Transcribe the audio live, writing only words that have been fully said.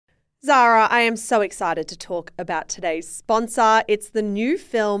Zara, I am so excited to talk about today's sponsor. It's the new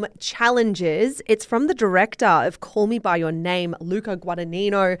film Challenges. It's from the director of Call Me By Your Name, Luca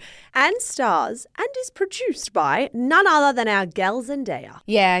Guadagnino, and stars and is produced by none other than our gal Zendaya.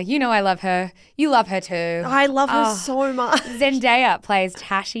 Yeah, you know I love her. You love her too. I love her so much. Zendaya plays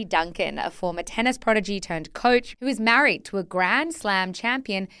Tashi Duncan, a former tennis prodigy turned coach who is married to a Grand Slam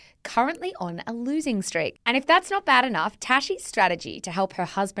champion currently on a losing streak. And if that's not bad enough, Tashi's strategy to help her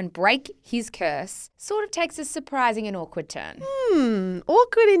husband break his curse sort of takes a surprising and awkward turn.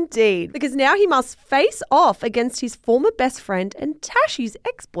 Awkward indeed, because now he must face off against his former best friend and Tashi's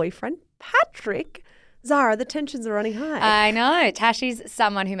ex-boyfriend, Patrick. Zara, the tensions are running high. I know. Tashi's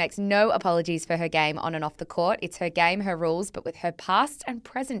someone who makes no apologies for her game on and off the court. It's her game, her rules, but with her past and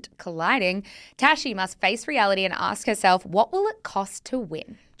present colliding, Tashi must face reality and ask herself, what will it cost to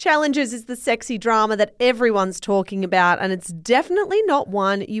win? Challenges is the sexy drama that everyone's talking about, and it's definitely not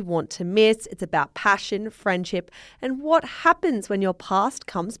one you want to miss. It's about passion, friendship, and what happens when your past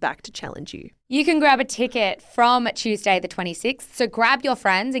comes back to challenge you. You can grab a ticket from Tuesday the 26th, so grab your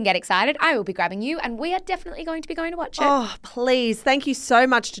friends and get excited. I will be grabbing you, and we are definitely going to be going to watch it. Oh, please. Thank you so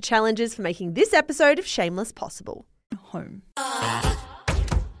much to Challenges for making this episode of Shameless possible. Home.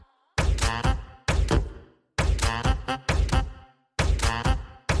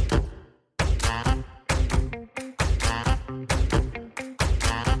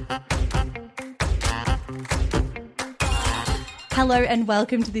 Hello and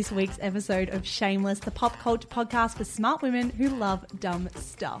welcome to this week's episode of Shameless, the pop culture podcast for smart women who love dumb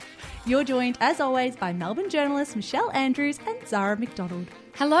stuff. You're joined, as always, by Melbourne journalist Michelle Andrews and Zara McDonald.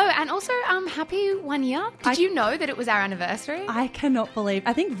 Hello, and also happy 1 year. Did you know that it was our anniversary? I cannot believe,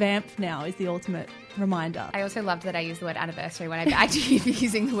 I think Vamp now is the ultimate reminder. I also loved that I used the word anniversary when I bagged you for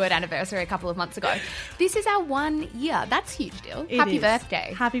using the word anniversary a couple of months ago. This is our 1 year. That's a huge deal. Happy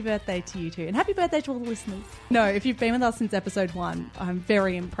birthday. Happy birthday to you too. And happy birthday to all the listeners. No, if you've been with us since episode 1, I'm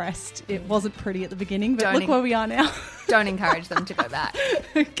very impressed. It wasn't pretty at the beginning, but look where we are now. Don't encourage them to go back.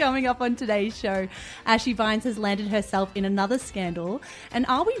 Coming up on today's show, Ashley Vines has landed herself in another scandal. And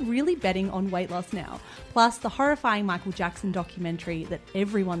are we really betting on weight loss now? Plus the horrifying Michael Jackson documentary that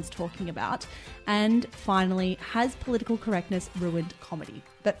everyone's talking about. And finally, has political correctness ruined comedy?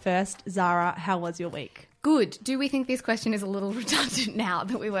 But first, Zara, how was your week? Good. Do we think this question is a little redundant now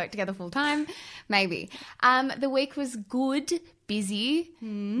that we work together full time? Maybe. The week was good, busy,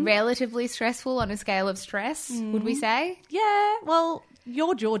 relatively stressful on a scale of stress, would we say? Yeah, well,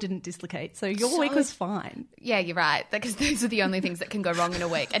 your jaw didn't dislocate, so your week was fine. Yeah, you're right, because those are the only things that can go wrong in a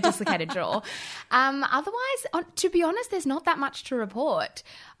week, a dislocated jaw. Otherwise, to be honest, there's not that much to report.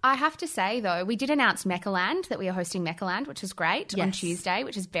 I have to say, though, we did announce Mechaland, that we are hosting Mechaland, which is great, on Tuesday,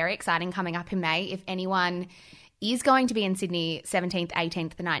 which is very exciting, coming up in May. If anyone is going to be in Sydney 17th,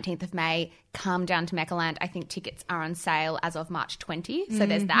 18th, the 19th of May, come down to Mechaland. I think tickets are on sale as of March 20, so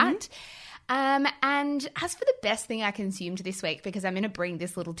there's that. And as for the best thing I consumed this week, because I'm going to bring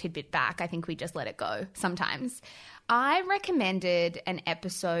this little tidbit back, I think we just let it go sometimes. I recommended an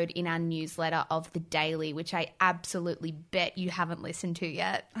episode in our newsletter of The Daily, which I absolutely bet you haven't listened to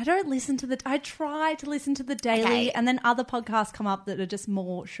yet. I try to listen to The Daily, and then other podcasts come up that are just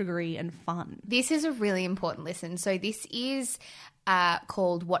more sugary and fun. This is a really important listen. So this is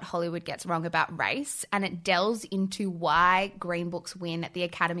called What Hollywood Gets Wrong About Race, and it delves into why Green Book's win at the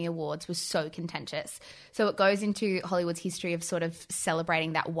Academy Awards was so contentious. So it goes into Hollywood's history of sort of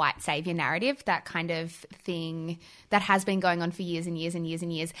celebrating that white savior narrative, that kind of thing that has been going on for years and years and years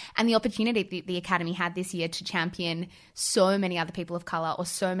and years, and the opportunity the Academy had this year to champion so many other people of colour or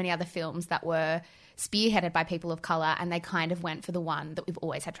so many other films that were spearheaded by people of colour, and they kind of went for the one that we've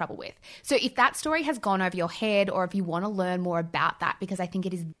always had trouble with. So if that story has gone over your head, or if you want to learn more about that, because I think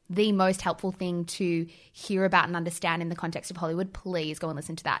it is the most helpful thing to hear about and understand in the context of Hollywood, please go and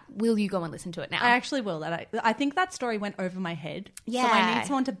listen to that. Will you go and listen to it now? I actually will. I think that story went over my head. Yeah. So I need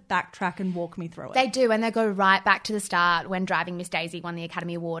someone to backtrack and walk me through it. They do, and they go right back to the start when Driving Miss Daisy won the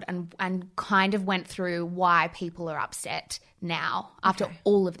Academy Award, and kind of went through why people are upset now after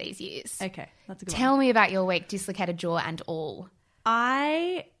all of these years. Okay, that's a good one. Tell me about your week, dislocated jaw and all.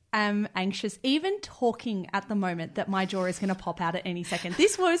 I am anxious, even talking at the moment, that my jaw is going to pop out at any second.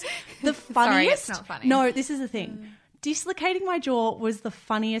 This was the funniest. Sorry, it's not funny. No, this is the thing. Dislocating my jaw was the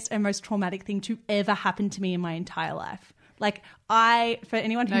funniest and most traumatic thing to ever happen to me in my entire life. Like, for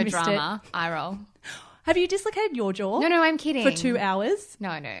anyone who no missed drama, eye roll. Have you dislocated your jaw? No, I'm kidding. For 2 hours? No.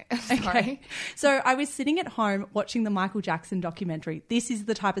 Sorry. Okay. So I was sitting at home watching the Michael Jackson documentary. This is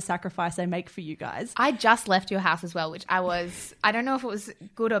the type of sacrifice I make for you guys. I just left your house as well, which I don't know if it was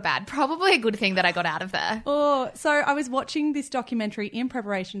good or bad. Probably a good thing that I got out of there. Oh, so I was watching this documentary in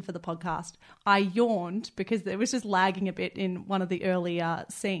preparation for the podcast. I yawned because it was just lagging a bit in one of the earlier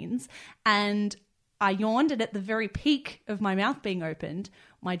scenes. And I yawned, and at the very peak of my mouth being opened,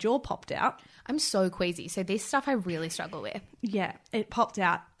 my jaw popped out. I'm so queasy. So this stuff I really struggle with. Yeah, it popped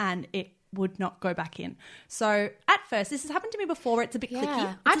out and it would not go back in. So at first, this has happened to me before. It's a bit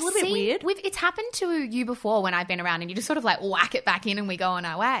clicky. It's a little bit weird. It's happened to you before when I've been around and you just sort of like whack it back in and we go on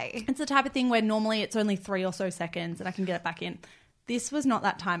our way. It's the type of thing where normally it's only 3 or so seconds and I can get it back in. This was not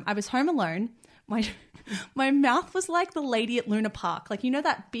that time. I was home alone. My mouth was like the lady at Luna Park. Like, you know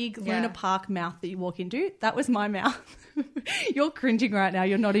that big Luna Park mouth that you walk into? That was my mouth. You're cringing right now.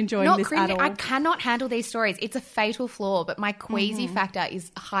 You're not enjoying this at all. I cannot handle these stories. It's a fatal flaw, but my queasy factor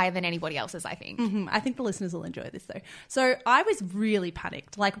is higher than anybody else's, I think. I think the listeners will enjoy this though. So I was really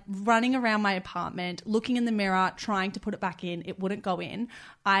panicked, like running around my apartment, looking in the mirror, trying to put it back in. It wouldn't go in.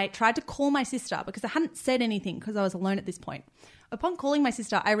 I tried to call my sister because I hadn't said anything because I was alone at this point. Upon calling my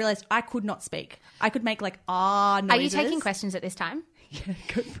sister, I realised I could not speak. I could make like noises. Are you taking questions at this time? Yeah,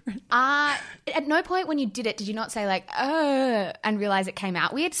 go for it. At no point when you did it, did you not say like, and realise it came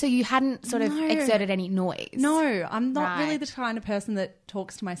out weird? So you hadn't sort of exerted any noise? No, I'm not really the kind of person that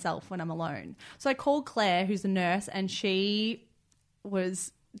talks to myself when I'm alone. So I called Claire, who's a nurse, and she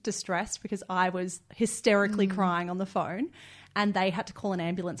was distressed because I was hysterically crying on the phone, and they had to call an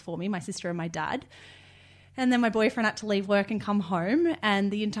ambulance for me, my sister and my dad. And then my boyfriend had to leave work and come home, and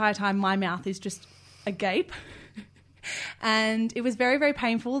the entire time my mouth is just agape. And it was very, very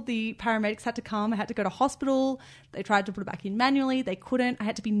painful. The paramedics had to come. I had to go to hospital. They tried to put it back in manually. They couldn't. I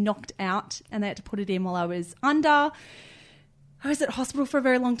had to be knocked out, and they had to put it in while I was under. I was at hospital for a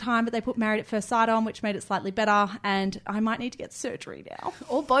very long time, but they put Married at First Sight on, which made it slightly better, and I might need to get surgery now.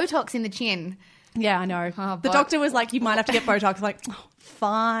 Or Botox in the chin. Yeah, I know. The doctor was like, you might have to get Botox. I'm like,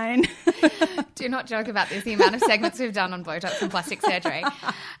 fine. Do not joke about this, the amount of segments we've done on Botox and plastic surgery.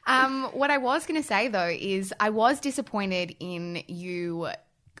 What I was going to say, though, is I was disappointed in you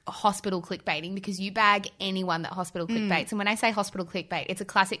hospital clickbaiting because you bag anyone that hospital clickbaits. And when I say hospital clickbait, it's a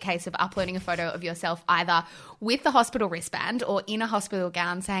classic case of uploading a photo of yourself either with the hospital wristband or in a hospital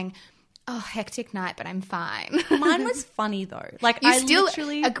gown saying, oh, hectic night, but I'm fine. Mine was funny though. Like you I still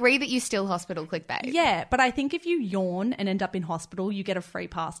literally agree that you still hospital clickbait. Yeah, but I think if you yawn and end up in hospital, you get a free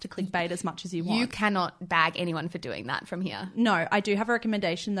pass to clickbait as much as you want. You cannot bag anyone for doing that from here. No, I do have a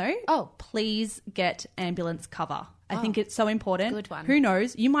recommendation though. Oh. Please get ambulance cover. I think it's so important. Good one. Who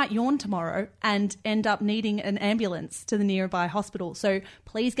knows? You might yawn tomorrow and end up needing an ambulance to the nearby hospital. So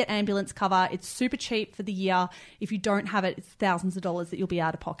please get ambulance cover. It's super cheap for the year. If you don't have it, it's thousands of dollars that you'll be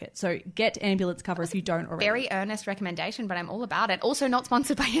out of pocket. So get ambulance cover if you don't already. Very earnest recommendation, but I'm all about it. Also not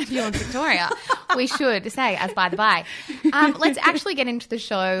sponsored by Ambulance Victoria. We should say, as by the by. Let's actually get into the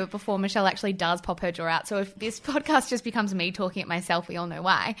show before Michelle actually does pop her jaw out. So if this podcast just becomes me talking at myself, we all know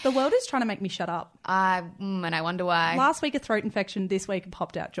why. The world is trying to make me shut up. And I wonder why. Last week a throat infection, this week a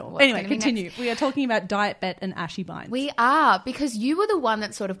popped out jaw. Anyway, continue. We are talking about Diet Bet and Ashy Bines. We are, because you were the one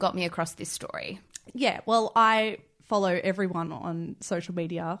that sort of got me across this story. Yeah, well, I follow everyone on social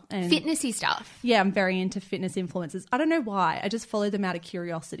media. And fitnessy stuff. Yeah, I'm very into fitness influencers. I don't know why. I just follow them out of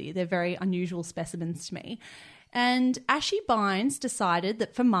curiosity. They're very unusual specimens to me. And Ashy Bines decided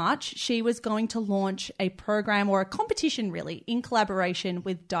that for March, she was going to launch a program or a competition really in collaboration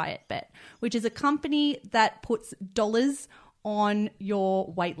with Diet Bet, which is a company that puts dollars on your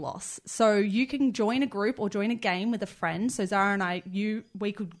weight loss. So you can join a group or join a game with a friend. So Zara and I,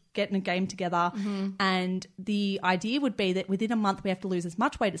 we could get in a game together. And the idea would be that within a month, we have to lose as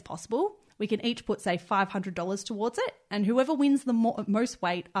much weight as possible. We can each put, say, $500 towards it. And whoever wins the most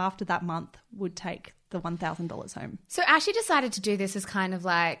weight after that month would take the $1,000 home. So Ashley decided to do this as kind of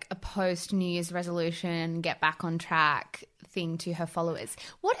like a post-New Year's resolution, get back on track thing to her followers.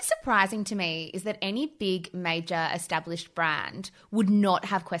 What is surprising to me is that any big, major, established brand would not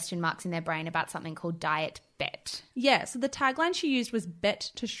have question marks in their brain about something called Diet Bet. Yeah, so the tagline she used was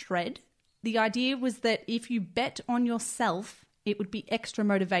bet to shred. The idea was that if you bet on yourself, it would be extra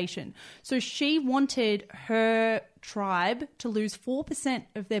motivation. So she wanted her tribe to lose 4%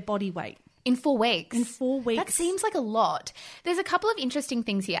 of their body weight. In 4 weeks? In 4 weeks. That seems like a lot. There's a couple of interesting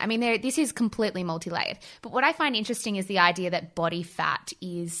things here. I mean, this is completely multi-layered. But what I find interesting is the idea that body fat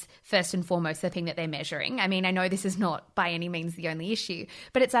is first and foremost the thing that they're measuring. I mean, I know this is not by any means the only issue,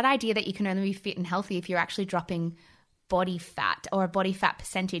 but it's that idea that you can only be fit and healthy if you're actually dropping body fat or a body fat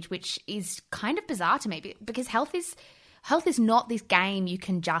percentage, which is kind of bizarre to me because health is not this game you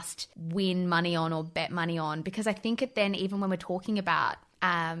can just win money on or bet money on, because I think then even when we're talking about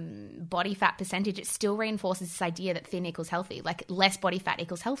body fat percentage, it still reinforces this idea that thin equals healthy, like less body fat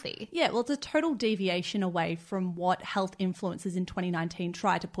equals healthy. Yeah, well, it's a total deviation away from what health influencers in 2019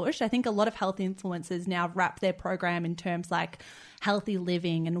 try to push. I think a lot of health influencers now wrap their program in terms like healthy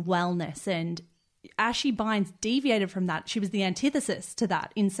living and wellness, and Ashi Bynes deviated from that. She was the antithesis to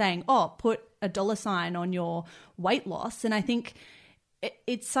that in saying, put a $sign on your weight loss. And I think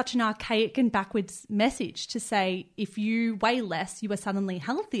it's such an archaic and backwards message to say if you weigh less, you are suddenly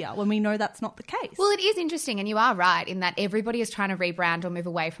healthier, when we know that's not the case. Well, it is interesting, and you are right in that everybody is trying to rebrand or move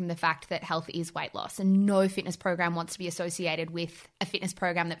away from the fact that health is weight loss, and no fitness program wants to be associated with a fitness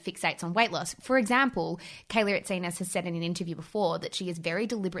program that fixates on weight loss. For example, Kayla Itsinas has said in an interview before that she has very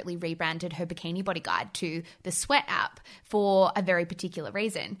deliberately rebranded her Bikini Body Guide to the Sweat app for a very particular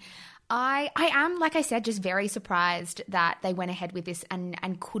reason. I am, like I said, just very surprised that they went ahead with this and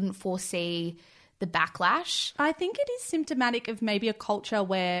couldn't foresee the backlash. I think it is symptomatic of maybe a culture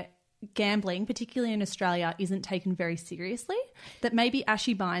where gambling, particularly in Australia, isn't taken very seriously. That maybe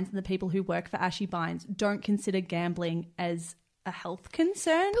Ashi Bynes and the people who work for Ashi Bynes don't consider gambling as a health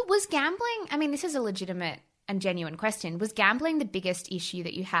concern. But was gambling, I mean, this is a legitimate and genuine question. Was gambling the biggest issue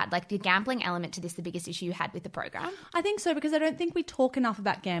that you had? Like the gambling element to this, the biggest issue you had with the program? I think so, because I don't think we talk enough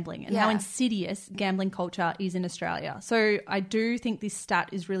about gambling and how insidious gambling culture is in Australia. So I do think this stat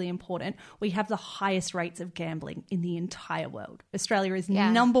is really important. We have the highest rates of gambling in the entire world. Australia is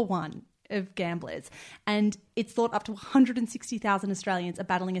number one of gamblers, and it's thought up to 160,000 Australians are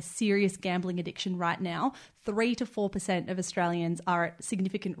battling a serious gambling addiction right now. 3 to 4% of Australians are at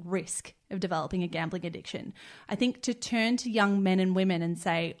significant risk of developing a gambling addiction. I think to turn to young men and women and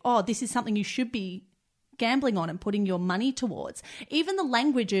say, this is something you should be gambling on and putting your money towards, even the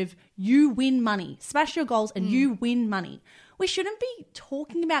language of you win money, smash your goals and you win money. We shouldn't be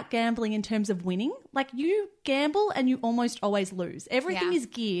talking about gambling in terms of winning. Like, you gamble and you almost always lose. Everything is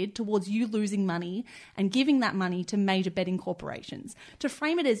geared towards you losing money and giving that money to major betting corporations. To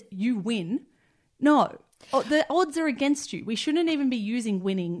frame it as you win, no. The odds are against you. We shouldn't even be using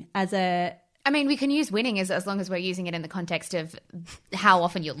winning as a... I mean, we can use winning as long as we're using it in the context of how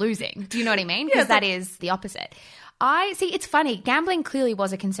often you're losing. Do you know what I mean? Because that is the opposite. I see. It's funny. Gambling clearly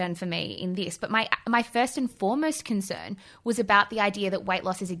was a concern for me in this, but my first and foremost concern was about the idea that weight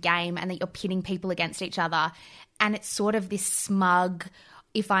loss is a game and that you're pitting people against each other, and it's sort of this smug,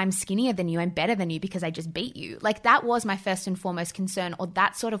 if I'm skinnier than you, I'm better than you because I just beat you. Like, that was my first and foremost concern, or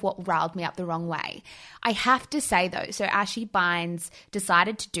that's sort of what riled me up the wrong way. I have to say, though, so Ashi Bynes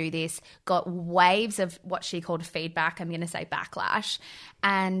decided to do this, got waves of what she called feedback, I'm going to say backlash,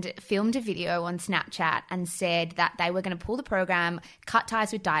 and filmed a video on Snapchat and said that they were going to pull the program, cut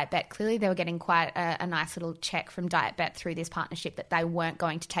ties with DietBet. Clearly, they were getting quite a nice little check from DietBet through this partnership that they weren't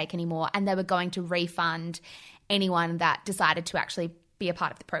going to take anymore, and they were going to refund anyone that decided to actually be a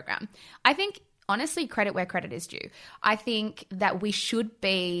part of the program. I think, honestly, credit where credit is due. I think that we should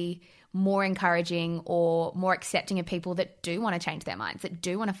be more encouraging or more accepting of people that do want to change their minds, that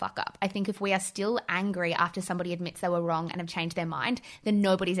do want to fuck up. I think if we are still angry after somebody admits they were wrong and have changed their mind, then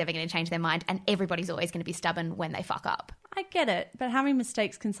nobody's ever going to change their mind, and everybody's always going to be stubborn when they fuck up. I get it, but how many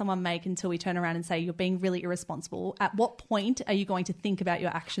mistakes can someone make until we turn around and say you're being really irresponsible? At what point are you going to think about your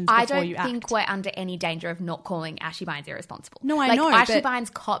actions before you act? I don't think we're under any danger of not calling Ashi Bynes irresponsible. No, I know. Ashi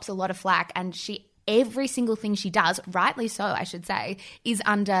Bynes cops a lot of flack, and every single thing she does, rightly so, I should say, is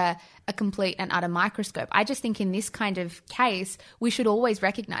under a complete and utter microscope. I just think in this kind of case, we should always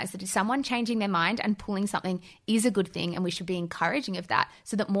recognize that if someone changing their mind and pulling something is a good thing, and we should be encouraging of that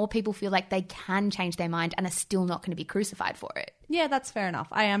so that more people feel like they can change their mind and are still not going to be crucified for it. Yeah, that's fair enough.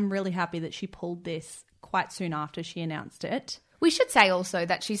 I am really happy that she pulled this quite soon after she announced it. We should say also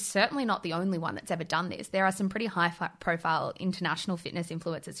that she's certainly not the only one that's ever done this. There are some pretty high-profile international fitness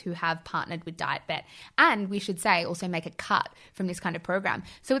influencers who have partnered with DietBet, and we should say also make a cut from this kind of program.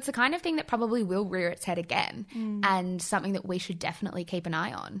 So it's the kind of thing that probably will rear its head again, and something that we should definitely keep an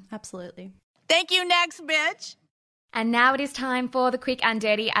eye on. Absolutely. Thank you, next bitch. And now it is time for the quick and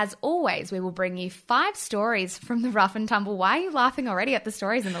dirty. As always, we will bring you 5 stories from the rough and tumble. Why are you laughing already at the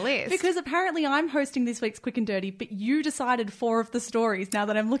stories in the list? Because apparently I'm hosting this week's quick and dirty, but you decided 4 of the stories now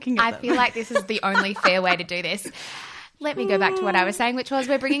that I'm looking at them. I feel like this is the only fair way to do this. Let me go back to what I was saying, which was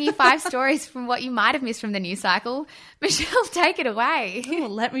we're bringing you 5 stories from what you might have missed from the news cycle. Michelle, take it away.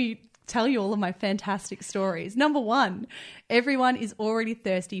 Let me tell you all of my fantastic stories. Number 1, everyone is already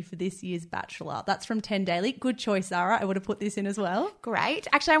thirsty for this year's Bachelor. That's from 10 Daily. Good choice, Zara. I would have put this in as well. Great.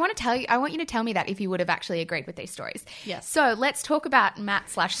 Actually, I want you to tell me that if you would have actually agreed with these stories. Yes. So let's talk about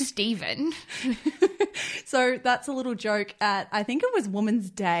Matt/Stephen. So that's a little joke at, I think it was Woman's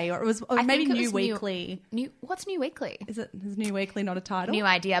Day, or it was maybe New Weekly. What's New Weekly? Is New Weekly not a title? New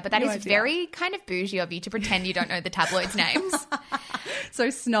idea, but that New is idea. very kind of bougie of you to pretend you don't know the tabloids' names. So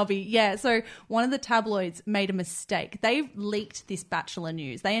snobby. Yeah. So one of the tabloids made a mistake. They leaked this Bachelor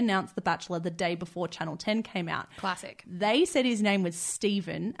news. They announced The Bachelor the day before Channel 10 came out. Classic. They said his name was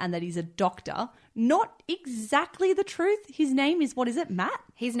Stephen and that he's a doctor. Not exactly the truth. His name is, what is it, Matt?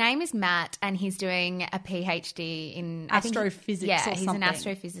 His name is Matt, and he's doing a PhD in Astrophysics Yeah, or he's something. an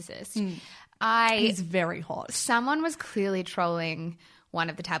astrophysicist. He's very hot. Someone was clearly trolling one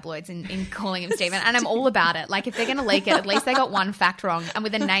of the tabloids in calling him Stephen, and I'm all about it. Like, if they're going to leak it, at least they got one fact wrong, and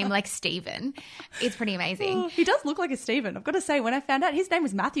with a name like Stephen, it's pretty amazing. He does look like a Stephen. I've got to say, when I found out his name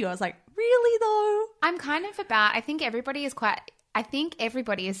was Matthew, I was like, really though? I'm kind of about, I think everybody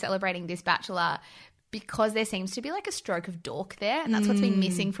is celebrating this Bachelor because there seems to be like a stroke of dork there, and that's what's been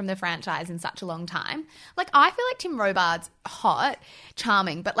missing from the franchise in such a long time. Like, I feel like Tim Robards hot,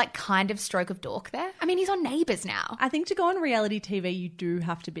 charming, but like kind of stroke of dork there. I mean, he's on Neighbours now. I think to go on reality TV, you do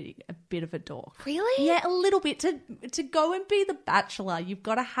have to be a bit of a dork. Really? Yeah, a little bit. To go and be the Bachelor, you've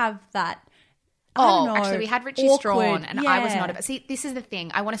got to have that. I don't know, actually, we had Richie awkward. Strawn, and I was Yeah. not about. See, this is the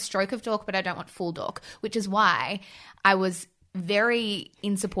thing. I want a stroke of dork, but I don't want full dork, which is why I was very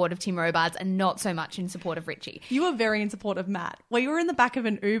in support of Tim Robards and not so much in support of Richie. You were very in support of Matt. We were in the back of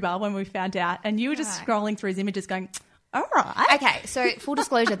an Uber when we found out, and you were just scrolling through his images going, all right. Okay, so full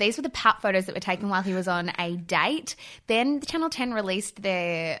disclosure, these were the pat photos that were taken while he was on a date. Then Channel 10 released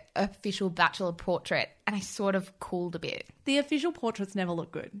their official Bachelor portrait, and I sort of cooled a bit. The official portraits never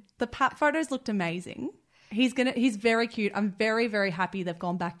look good. The pat photos looked amazing. He's very cute. I'm very, very happy they've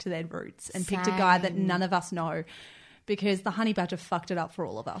gone back to their roots and picked a guy that none of us know, because the Honey Badger fucked it up for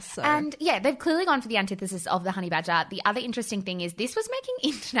all of us. So. And yeah, they've clearly gone for the antithesis of the Honey Badger. The other interesting thing is this was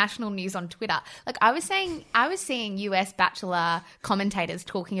making international news on Twitter. Like, I was seeing US Bachelor commentators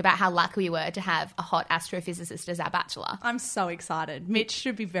talking about how lucky we were to have a hot astrophysicist as our Bachelor. I'm so excited. Mitch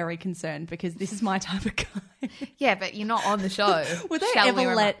should be very concerned because this is my type of guy. Yeah, but you're not on the show. Would they Shall we ever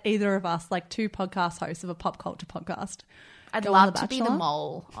remind- let either of us, like 2 podcast hosts of a pop culture podcast, I'd go on love The to be the Bachelor?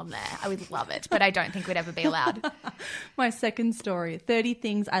 mole on there. I would love it, but I don't think we'd ever be allowed. My second story, 30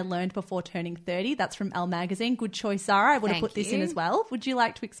 things I learned before turning 30. That's from Elle Magazine. Good choice, Zara. I would have Thank put this in you. as well. Would you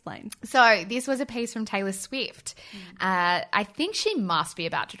like to explain? So this was a piece from Taylor Swift. I think she must be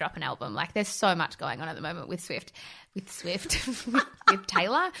about to drop an album. Like, there's so much going on at the moment with Swift. With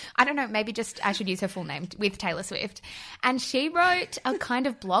Taylor. I don't know, maybe just I should use her full name, with Taylor Swift. And she wrote a kind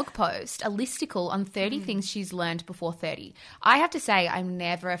of blog post, a listicle on 30 things she's learned before 30. I have to say, I'm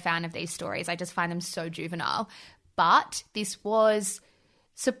never a fan of these stories. I just find them so juvenile. But this was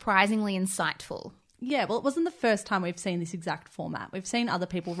surprisingly insightful. Yeah, well, it wasn't the first time we've seen this exact format. We've seen other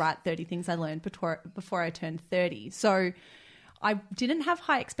people write 30 things I learned before I turned 30. So I didn't have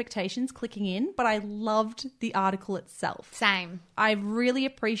high expectations clicking in, but I loved the article itself. Same. I really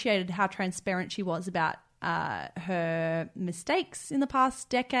appreciated how transparent she was about her mistakes in the past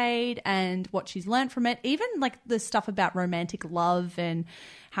decade and what she's learned from it. Even like the stuff about romantic love and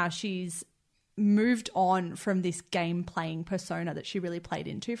how she's moved on from this game playing persona that she really played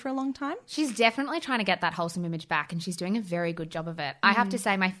into for a long time. She's definitely trying to get that wholesome image back, and she's doing a very good job of it. I have to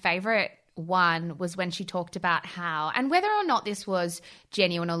say my favourite one was when she talked about how, and whether or not this was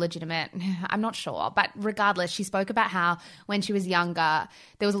genuine or legitimate, I'm not sure, but regardless, she spoke about how when she was younger,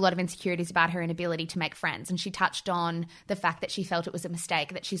 there was a lot of insecurities about her inability to make friends, and she touched on the fact that she felt it was a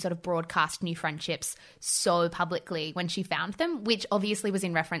mistake that she sort of broadcast new friendships so publicly when she found them, which obviously was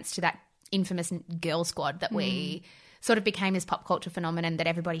in reference to that infamous Girl Squad that we sort of became this pop culture phenomenon that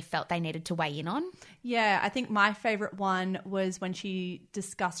everybody felt they needed to weigh in on. Yeah, I think my favourite one was when she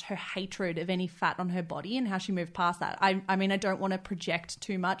discussed her hatred of any fat on her body and how she moved past that. I mean, I don't want to project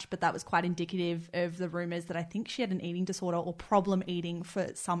too much, but that was quite indicative of the rumours that I think she had an eating disorder or problem eating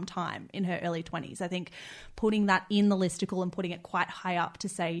for some time in her early 20s. I think putting that in the listicle and putting it quite high up to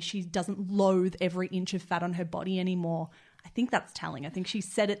say she doesn't loathe every inch of fat on her body anymore, I think that's telling. I think she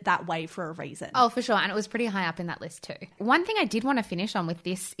said it that way for a reason. Oh, for sure. And it was pretty high up in that list too. One thing I did want to finish on with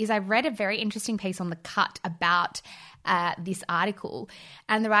this is I read a very interesting piece on The Cut about this article.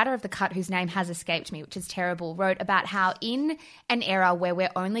 And the writer of the cut, whose name has escaped me, which is terrible, wrote about how in an era where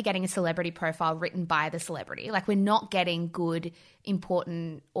we're only getting a celebrity profile written by the celebrity, like we're not getting good,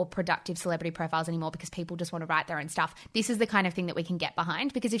 important or productive celebrity profiles anymore because people just want to write their own stuff. This is the kind of thing that we can get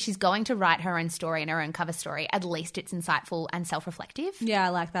behind, because if she's going to write her own story and her own cover story, at least it's insightful and self-reflective. Yeah, I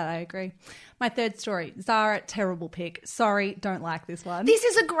like that. I agree. My third story, Zara, terrible pick. Sorry, don't like this one. This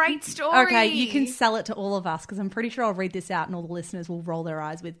is a great story. Okay, you can sell it to all of us because I'm pretty sure I'll read this out and all the listeners will roll their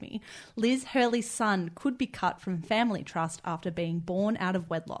eyes with me. Liz Hurley's son could be cut from family trust after being born out of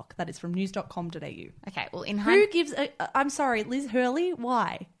wedlock. That is from news.com.au. Okay, well, Who gives I'm sorry, Liz Hurley?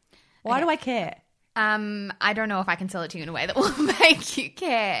 Why? Why do I care? I don't know if I can sell it to you in a way that will make you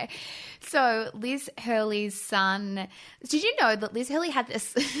care. So Liz Hurley's son, did you know that Liz Hurley had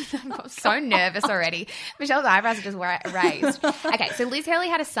this? I'm so nervous already. Michelle's eyebrows are just raised. Okay, so Liz Hurley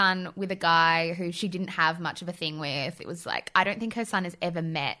had a son with a guy who she didn't have much of a thing with. It was like, I don't think her son has ever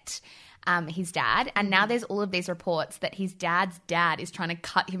met his dad. And now there's all of these reports that his dad's dad is trying to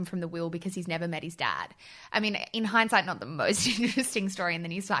cut him from the will because he's never met his dad. I mean, in hindsight, not the most interesting story in the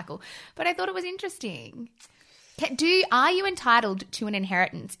news cycle, but I thought it was interesting. Are you entitled to an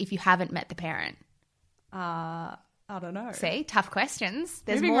inheritance if you haven't met the parent? I don't know. See, tough questions.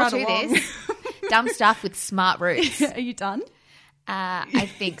 There's Moving more right to along. this. Dumb stuff with smart roots. Are you done? I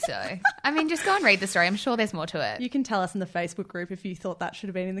think so. I mean, just go and read the story. I'm sure there's more to it. You can tell us in the Facebook group if you thought that should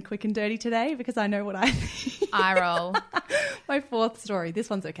have been in the quick and dirty today, because I know what I think. Eye roll. My fourth story. This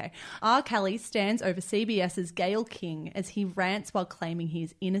one's okay. R. Kelly stands over CBS's Gayle King as he rants while claiming he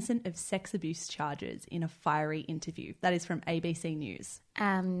is innocent of sex abuse charges in a fiery interview. That is from ABC News.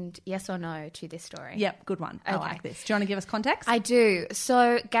 And yes or no to this story? Yep, good one. I like this. Do you want to give us context? I do.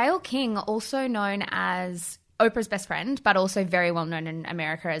 So Gayle King, also known as Oprah's best friend, but also very well known in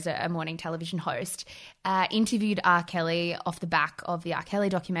America as a morning television host, interviewed R. Kelly off the back of the R. Kelly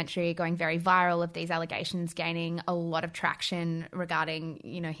documentary, going very viral, of these allegations gaining a lot of traction regarding,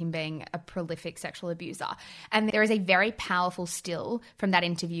 you know, him being a prolific sexual abuser. And there is a very powerful still from that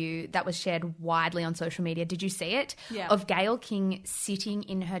interview that was shared widely on social media. Did you see it? Yeah. Of Gayle King sitting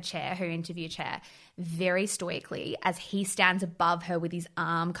in her chair, her interview chair, very stoically as he stands above her with his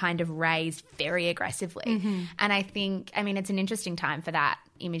arm kind of raised very aggressively. Mm-hmm. And I think, I mean, it's an interesting time for that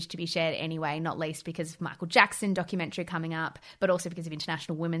image to be shared anyway, not least because of Michael Jackson documentary coming up, but also because of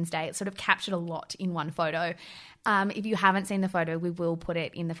International Women's Day. It sort of captured a lot in one photo. If you haven't seen the photo, we will put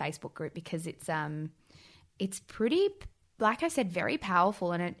it in the Facebook group because it's pretty, like I said, very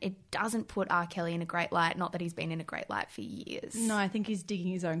powerful, and it doesn't put R. Kelly in a great light. Not that he's been in a great light for years. No, I think he's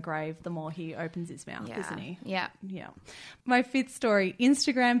digging his own grave the more he opens his mouth, isn't he? Yeah. Yeah. My fifth story,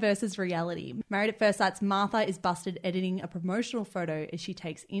 Instagram versus reality. Married at First Sight's Martha is busted editing a promotional photo as she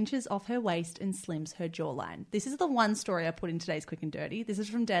takes inches off her waist and slims her jawline. This is the one story I put in today's Quick and Dirty. This is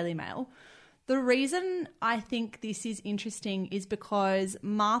from Daily Mail. The reason I think this is interesting is because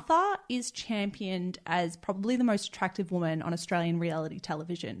Martha is championed as probably the most attractive woman on Australian reality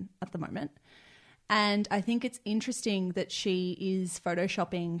television at the moment. And I think it's interesting that she is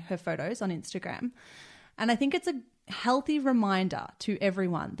photoshopping her photos on Instagram. And I think it's a healthy reminder to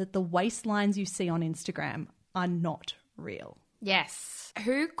everyone that the waistlines you see on Instagram are not real. Yes.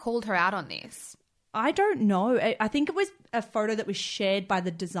 Who called her out on this? I don't know. I think it was a photo that was shared by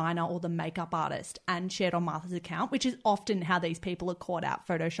the designer or the makeup artist and shared on Martha's account, which is often how these people are caught out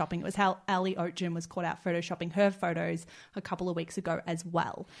photoshopping. It was how Ali Oetjen was caught out photoshopping her photos a couple of weeks ago as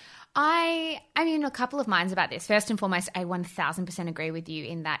well. I mean, a couple of minds about this. First and foremost, I 1000% agree with you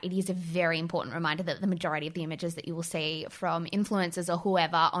in that it is a very important reminder that the majority of the images that you will see from influencers or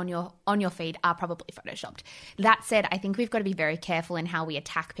whoever on your feed are probably photoshopped. That said, I think we've got to be very careful in how we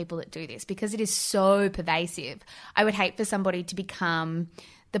attack people that do this because it is so pervasive. I would hate for somebody to become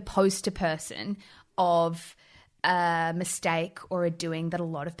the poster person of a mistake or a doing that a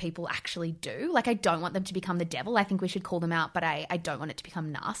lot of people actually do. Like, I don't want them to become the devil. I think we should call them out, but I don't want it to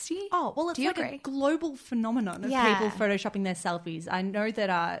become nasty. Oh, well, it's like agree? a global phenomenon of people photoshopping their selfies. I know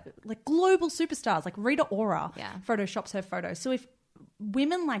that like global superstars, like Rita Ora photoshops her photos. So if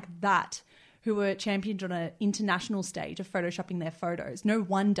women like that who were championed on an international stage of photoshopping their photos, no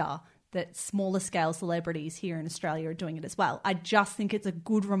wonder that smaller scale celebrities here in Australia are doing it as well. I just think it's a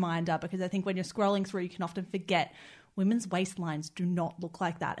good reminder because I think when you're scrolling through, you can often forget women's waistlines do not look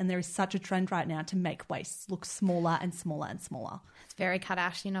like that. And there is such a trend right now to make waists look smaller and smaller and smaller. It's very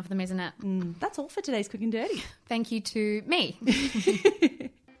Kardashian of them, isn't it? That's all for today's Quick and Dirty. Thank you to me.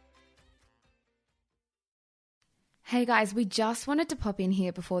 Hey guys, we just wanted to pop in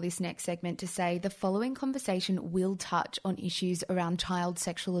here before this next segment to say the following conversation will touch on issues around child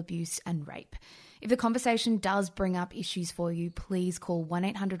sexual abuse and rape. If the conversation does bring up issues for you, please call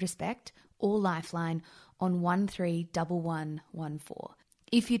 1-800-RESPECT or Lifeline on 131114.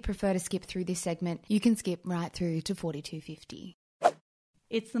 If you'd prefer to skip through this segment, you can skip right through to 4250.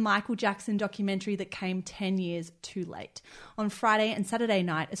 It's the Michael Jackson documentary that came 10 years too late. On Friday and Saturday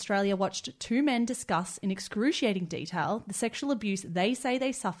night, Australia watched two men discuss in excruciating detail the sexual abuse they say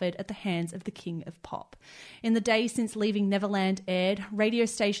they suffered at the hands of the King of Pop. In the days since Leaving Neverland aired, radio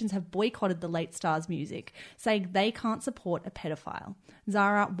stations have boycotted the late star's music, saying they can't support a pedophile.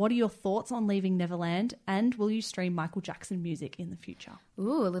 Zara, what are your thoughts on Leaving Neverland, and will you stream Michael Jackson music in the future?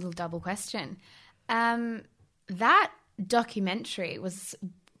 Ooh, a little double question. That documentary was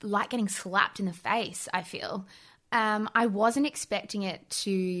like getting slapped in the face, I feel. I wasn't expecting it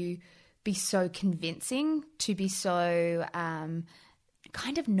to be so convincing, to be so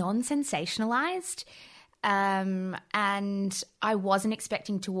kind of non-sensationalized. And I wasn't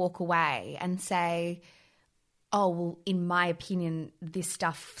expecting to walk away and say, oh, well, in my opinion, this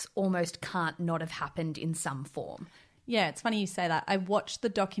stuff almost can't not have happened in some form. Yeah, it's funny you say that. I watched the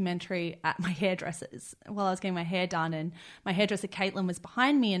documentary at my hairdresser's while I was getting my hair done, and my hairdresser Caitlin was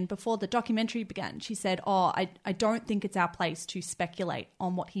behind me, and before the documentary began, she said, I don't think it's our place to speculate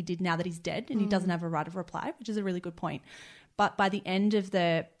on what he did now that he's dead and he doesn't have a right of reply, which is a really good point. But by the end of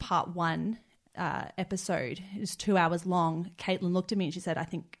the part one episode, it was 2 hours long, Caitlin looked at me and she said, I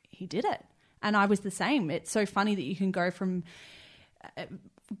think he did it. And I was the same. It's so funny that you can go from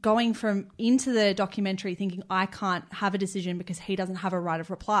going from into the documentary thinking I can't have a decision because he doesn't have a right of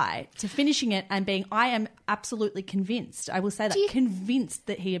reply to finishing it and being, I am absolutely convinced, I will say that, convinced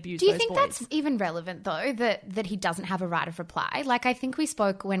that he abused those boys. Do you think that's even relevant though, that he doesn't have a right of reply? Like, I think we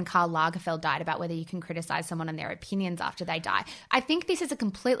spoke when Karl Lagerfeld died about whether you can criticize someone and their opinions after they die. I think this is a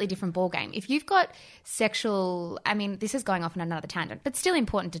completely different ballgame. If you've got sexual, I mean, this is going off on another tangent, but still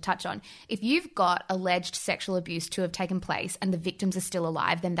important to touch on. If you've got alleged sexual abuse to have taken place and the victims are still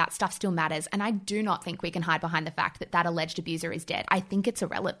alive, then that stuff still matters. And I do not think we can hide behind the fact that that alleged abuser is dead. I think it's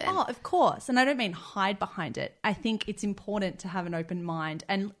irrelevant. Oh, of course. And I don't mean hide behind it. I think it's important to have an open mind.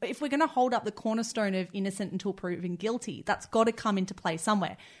 And if we're going to hold up the cornerstone of innocent until proven guilty, that's got to come into play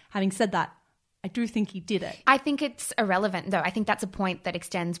somewhere. Having said that, I do think he did it. I think it's irrelevant, though. I think that's a point that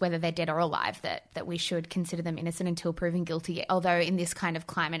extends whether they're dead or alive, that we should consider them innocent until proven guilty. Although in this kind of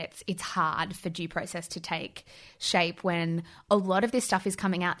climate, it's hard for due process to take shape when a lot of this stuff is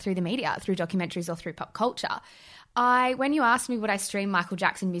coming out through the media, through documentaries or through pop culture. When you asked me would I stream Michael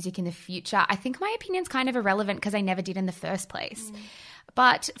Jackson music in the future, I think my opinion's kind of irrelevant because I never did in the first place.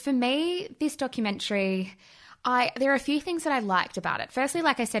 But for me, this documentary, there are a few things that I liked about it. Firstly,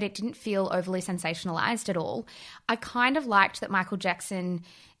 like I said, it didn't feel overly sensationalized at all. I kind of liked that Michael Jackson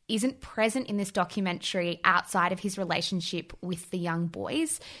isn't present in this documentary outside of his relationship with the young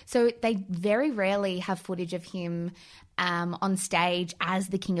boys. So they very rarely have footage of him on stage as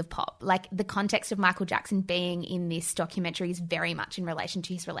the King of Pop. Like, the context of Michael Jackson being in this documentary is very much in relation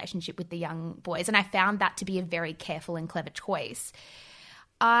to his relationship with the young boys. And I found that to be a very careful and clever choice.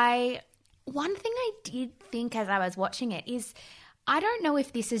 One thing I did think as I was watching it is, I don't know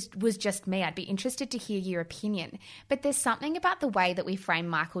if this was just me. I'd be interested to hear your opinion. But there's something about the way that we frame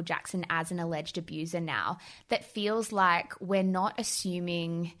Michael Jackson as an alleged abuser now that feels like we're not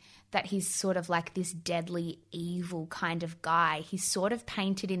assuming that he's sort of like this deadly, evil kind of guy. He's sort of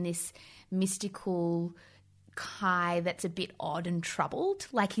painted in this mystical guy that's a bit odd and troubled.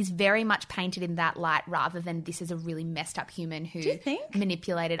 Like, he's very much painted in that light rather than this is a really messed up human who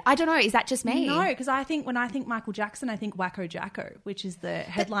manipulated. I don't know. Is that just me? No, because when I think Michael Jackson, I think Wacko Jacko, which is the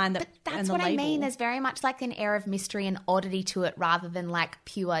headline but that's and the what label. I mean. There's very much like an air of mystery and oddity to it rather than like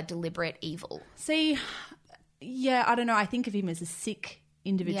pure deliberate evil. See, yeah, I don't know. I think of him as a sick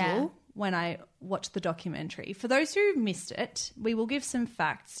individual when I watched the documentary. For those who missed it, we will give some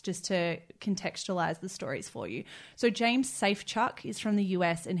facts just to contextualize the stories for you. So James Safechuck is from the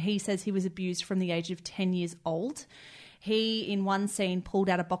US, and he says he was abused from the age of 10 years old. He, in one scene, pulled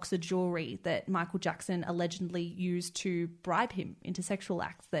out a box of jewelry that Michael Jackson allegedly used to bribe him into sexual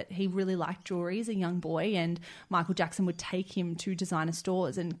acts, that he really liked jewelry as a young boy, and Michael Jackson would take him to designer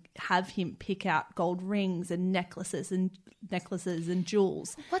stores and have him pick out gold rings and necklaces and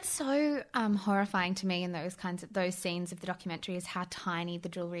jewels. What's so horrifying to me in those scenes of the documentary is how tiny the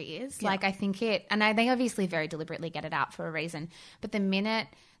jewelry is. Yeah. Like, I think they obviously very deliberately get it out for a reason, but the minute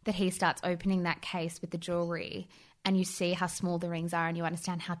that he starts opening that case with the jewelry and you see how small the rings are and you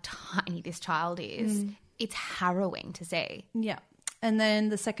understand how tiny this child is, it's harrowing to see. Yeah. And then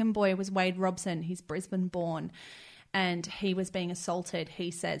the second boy was Wade Robson. He's Brisbane born, and he was being assaulted,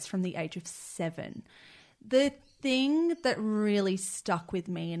 he says, from the age of 7. The thing that really stuck with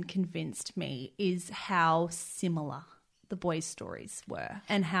me and convinced me is how similar the boys' stories were,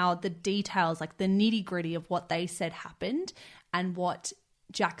 and how the details, like the nitty-gritty of what they said happened and what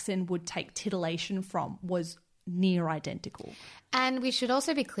Jackson would take titillation from, was near identical. And we should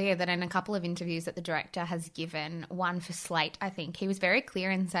also be clear that in a couple of interviews that the director has given, one for Slate, I think, he was very clear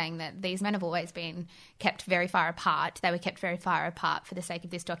in saying that these men have always been kept very far apart. They were kept very far apart for the sake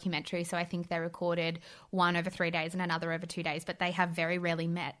of this documentary. So I think they recorded one over 3 days and another over 2 days, but they have very rarely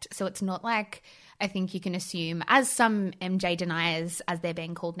met. So it's not like, I think you can assume, as some MJ deniers, as they're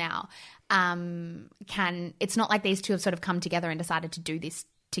being called now, it's not like these two have sort of come together and decided to do this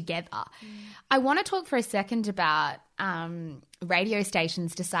together. I want to talk for a second about radio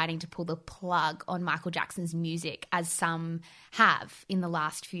stations deciding to pull the plug on Michael Jackson's music, as some have in the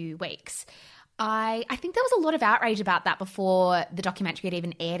last few weeks. I think there was a lot of outrage about that before the documentary had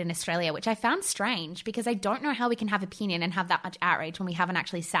even aired in Australia, which I found strange, because I don't know how we can have opinion and have that much outrage when we haven't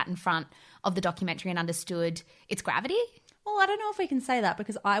actually sat in front of the documentary and understood its gravity. Well, I don't know if we can say that,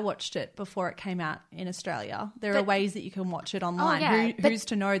 because I watched it before it came out in Australia. There are ways that you can watch it online. Oh, yeah. Who's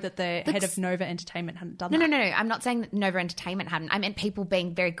to know that the head of Nova Entertainment hadn't done that? No. I'm not saying that Nova Entertainment hadn't. I meant people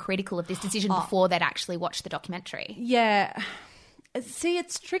being very critical of this decision before they'd actually watched the documentary. Yeah. See,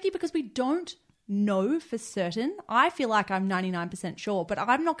 it's tricky because we don't know for certain. I feel like I'm 99% sure, but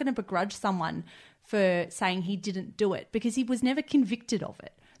I'm not going to begrudge someone for saying he didn't do it, because he was never convicted of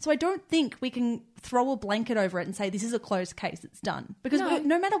it. So I don't think we can throw a blanket over it and say this is a closed case, it's done. Because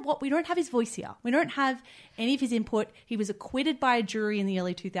no matter what, we don't have his voice here. We don't have any of his input. He was acquitted by a jury in the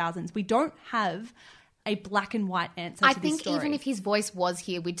early 2000s. We don't have a black and white answer to this story. Even if his voice was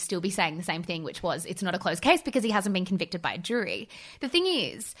here, we'd still be saying the same thing, which was it's not a closed case because he hasn't been convicted by a jury. The thing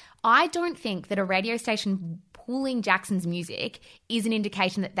is, I don't think that a radio station pulling Jackson's music is an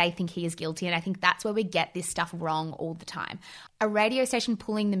indication that they think he is guilty, and I think that's where we get this stuff wrong all the time. A radio station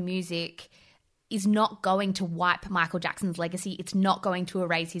pulling the music is not going to wipe Michael Jackson's legacy. It's not going to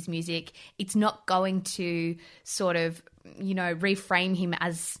erase his music. It's not going to sort of, reframe him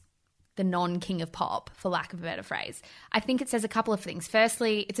as the non-king of pop, for lack of a better phrase. I think it says a couple of things.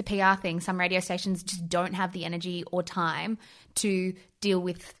 Firstly, it's a PR thing. Some radio stations just don't have the energy or time to deal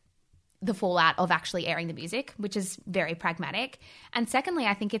with the fallout of actually airing the music, which is very pragmatic. And secondly,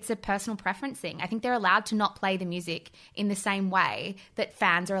 I think it's a personal preference thing. I think they're allowed to not play the music in the same way that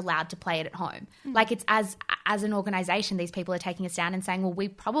fans are allowed to play it at home. Like, it's as an organisation, these people are taking a stand and saying, well, we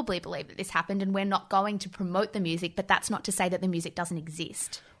probably believe that this happened and we're not going to promote the music, but that's not to say that the music doesn't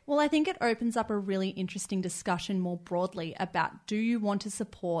exist. Well, I think it opens up a really interesting discussion more broadly about, do you want to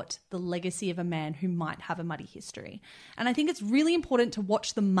support the legacy of a man who might have a muddy history? And I think it's really important to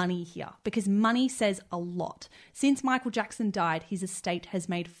watch the money here, because money says a lot. Since Michael Jackson died, his estate has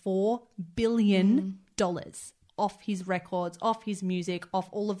made $4 billion off his records, off his music, off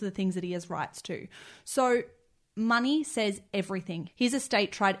all of the things that he has rights to. So money says everything. His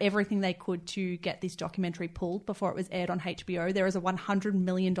estate tried everything they could to get this documentary pulled before it was aired on HBO. There is a $100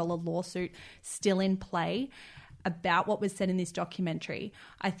 million lawsuit still in play about what was said in this documentary.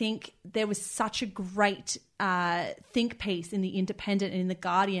 I think there was such a great think piece in The Independent and in The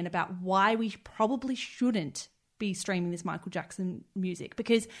Guardian about why we probably shouldn't be streaming this Michael Jackson music,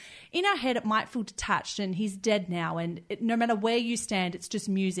 because in our head it might feel detached and he's dead now, and no matter where you stand, it's just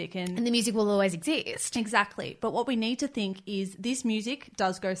music, and the music will always exist. Exactly. But what we need to think is this music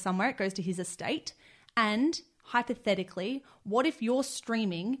does go somewhere. It goes to his estate, and hypothetically, what if your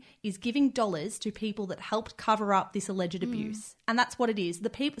streaming is giving dollars to people that helped cover up this alleged abuse? And that's what it is. The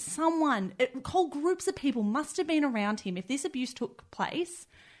people, whole groups of people must have been around him if this abuse took place.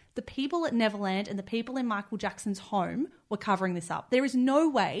 The people at Neverland and the people in Michael Jackson's home were covering this up. There is no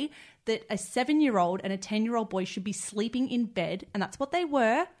way that a 7-year-old and a 10-year-old boy should be sleeping in bed, and that's what they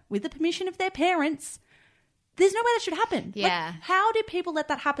were, with the permission of their parents. There's no way that should happen. Yeah. Like, how did people let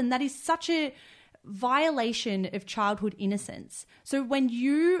that happen? That is such a violation of childhood innocence. So when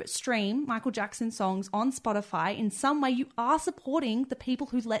you stream Michael Jackson songs on Spotify, in some way you are supporting the people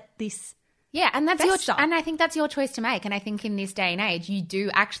who let this. Yeah, and and I think that's your choice to make. And I think in this day and age, you do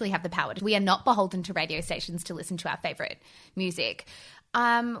actually have the power. We are not beholden to radio stations to listen to our favourite music.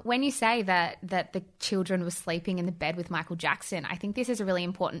 When you say that the children were sleeping in the bed with Michael Jackson, I think this is a really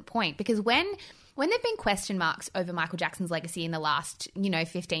important point, because when there've been question marks over Michael Jackson's legacy in the last,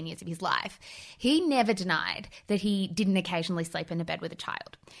 15 years of his life, he never denied that he didn't occasionally sleep in a bed with a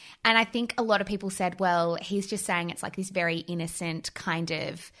child. And I think a lot of people said, well, he's just saying it's like this very innocent kind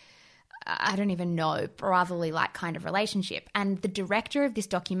of, I don't even know, brotherly like kind of relationship. And the director of this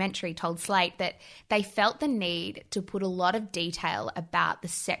documentary told Slate that they felt the need to put a lot of detail about the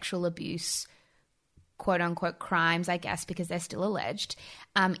sexual abuse quote-unquote crimes, I guess, because they're still alleged,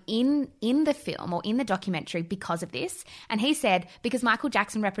 in the film or in the documentary because of this. And he said, because Michael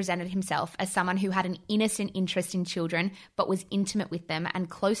Jackson represented himself as someone who had an innocent interest in children but was intimate with them and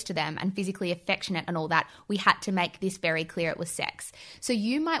close to them and physically affectionate and all that, we had to make this very clear it was sex. So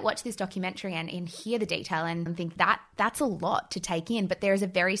you might watch this documentary and hear the detail and think that's a lot to take in, but there is a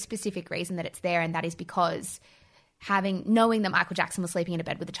very specific reason that it's there, and that is because knowing that Michael Jackson was sleeping in a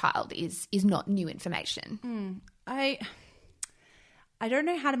bed with a child is not new information. I don't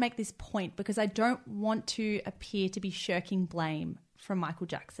know how to make this point because I don't want to appear to be shirking blame from Michael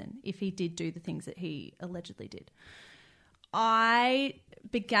Jackson if he did do the things that he allegedly did. I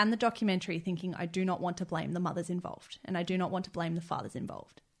began the documentary thinking I do not want to blame the mothers involved and I do not want to blame the fathers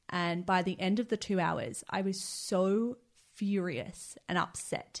involved. And by the end of the 2 hours, I was so furious and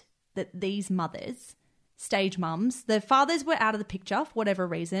upset that these mothers, stage mums, the fathers were out of the picture for whatever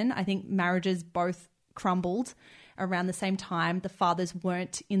reason. I think marriages both crumbled around the same time. The fathers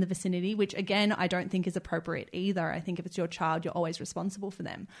weren't in the vicinity, which again, I don't think is appropriate either. I think if it's your child, you're always responsible for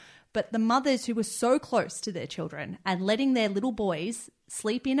them. But the mothers who were so close to their children and letting their little boys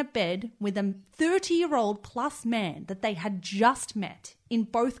sleep in a bed with a 30-year-old plus man that they had just met in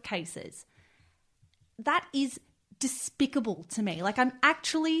both cases, that is despicable to me. Like, I'm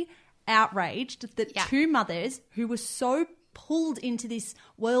actually outraged that two mothers who were so pulled into this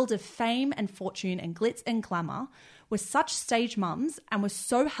world of fame and fortune and glitz and glamour were such stage mums and were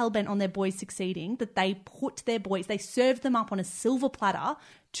so hellbent on their boys succeeding that they put their boys, they served them up on a silver platter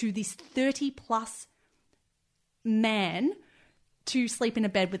to this 30-plus man to sleep in a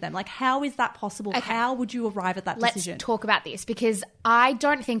bed with them. Like, how is that possible? Okay. How would you arrive at that decision? Let's talk about this, because I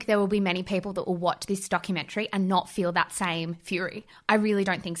don't think there will be many people that will watch this documentary and not feel that same fury. I really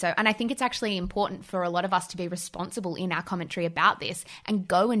don't think so. And I think it's actually important for a lot of us to be responsible in our commentary about this and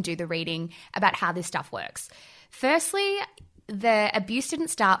go and do the reading about how this stuff works. Firstly, the abuse didn't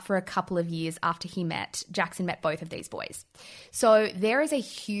start for a couple of years after Jackson met both of these boys. So there is a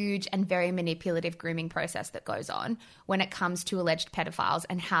huge and very manipulative grooming process that goes on when it comes to alleged pedophiles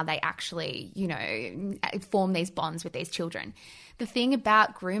and how they actually, form these bonds with these children. The thing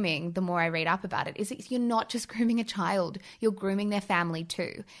about grooming, the more I read up about it, is that you're not just grooming a child, you're grooming their family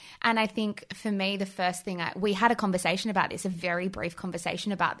too. And I think for me, the first thing, we had a conversation about this, a very brief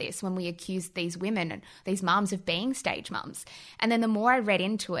conversation about this when we accused these women and these mums of being stage mums. And then the more I read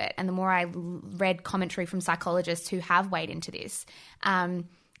into it and the more I read commentary from psychologists who have weighed into this,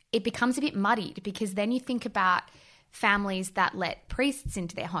 it becomes a bit muddied, because then you think about families that let priests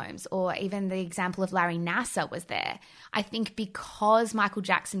into their homes, or even the example of Larry Nassar was there. I think because Michael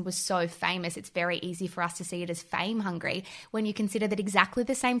Jackson was so famous, it's very easy for us to see it as fame hungry when you consider that exactly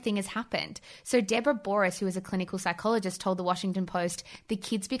the same thing has happened. So Deborah Boris, who is a clinical psychologist, told the Washington Post, the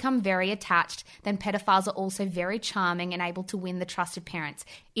kids become very attached, then pedophiles are also very charming and able to win the trust of parents.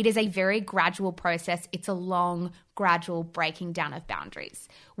 It is a very gradual process. It's a long, gradual breaking down of boundaries.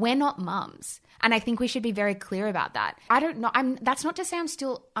 We're not mums. And I think we should be very clear about that. I don't know. That's not to say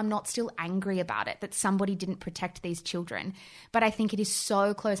I'm not still angry about it, that somebody didn't protect these children. But I think it is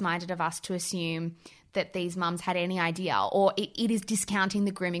so close-minded of us to assume that these mums had any idea, or it is discounting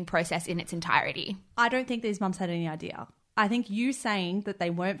the grooming process in its entirety. I don't think these mums had any idea. I think you saying that they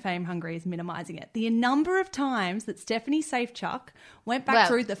weren't fame hungry is minimizing it. The number of times that Stephanie Safechuck went back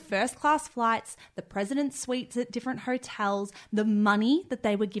through the first class flights, the president's suites at different hotels, the money that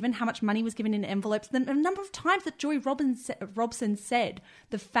they were given, how much money was given in envelopes, the number of times that Joy Robson said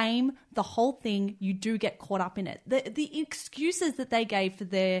the fame, the whole thing, you do get caught up in it. The excuses that they gave for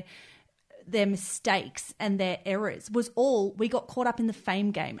their mistakes and their errors was all, we got caught up in the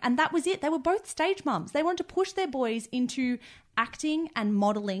fame game. And that was it. They were both stage mums. They wanted to push their boys into acting and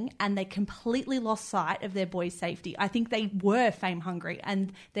modelling, and they completely lost sight of their boys' safety. I think they were fame hungry,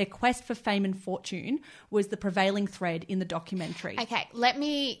 and their quest for fame and fortune was the prevailing thread in the documentary. Okay, let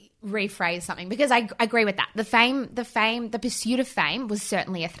me rephrase something, because I agree with that. The pursuit of fame was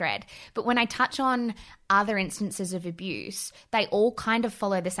certainly a thread. But when I touch on other instances of abuse, they all kind of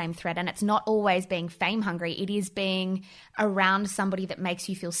follow the same thread, and it's not always being fame hungry. It is being around somebody that makes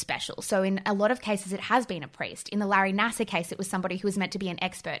you feel special. So in a lot of cases, it has been a priest. In the Larry Nassar case, it was somebody who was meant to be an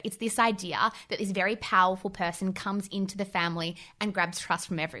expert. It's this idea that this very powerful person comes into the family and grabs trust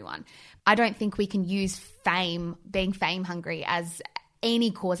from everyone. I don't think we can use fame, being fame hungry, as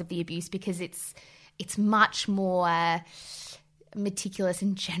any cause of the abuse, because it's much more meticulous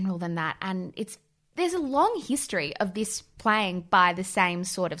and general than that. And it's there's a long history of this playing by the same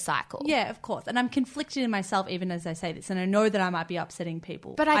sort of cycle. Yeah, of course. And I'm conflicted in myself even as I say this. And I know that I might be upsetting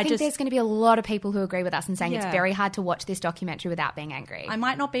people. But I think there's going to be a lot of people who agree with us and saying it's Yeah. very hard to watch this documentary without being angry. I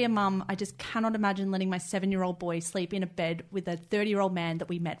might not be a mum. I just cannot imagine letting my 7-year-old boy sleep in a bed with a 30-year-old man that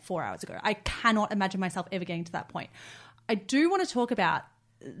we met 4 hours ago. I cannot imagine myself ever getting to that point. I do want to talk about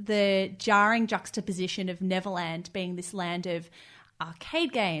the jarring juxtaposition of Neverland being this land of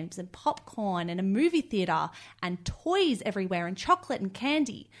arcade games and popcorn and a movie theatre and toys everywhere and chocolate and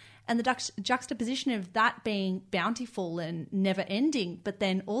candy. And the juxtaposition of that being bountiful and never ending, but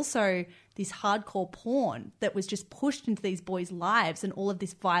then also this hardcore porn that was just pushed into these boys' lives and all of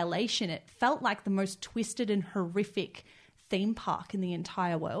this violation. It felt like the most twisted and horrific theme park in the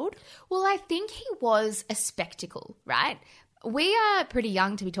entire world. Well, I think he was a spectacle, right? We are pretty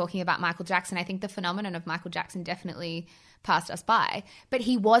young to be talking about Michael Jackson. I think the phenomenon of Michael Jackson definitely passed us by. But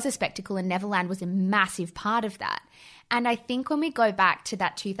he was a spectacle and Neverland was a massive part of that. And I think when we go back to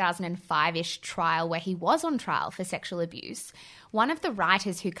that 2005-ish trial where he was on trial for sexual abuse, one of the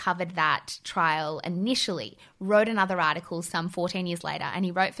writers who covered that trial initially wrote another article some 14 years later, and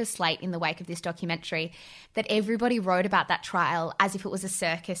he wrote for Slate in the wake of this documentary that everybody wrote about that trial as if it was a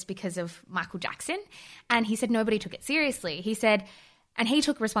circus because of Michael Jackson. And he said nobody took it seriously. He said, and he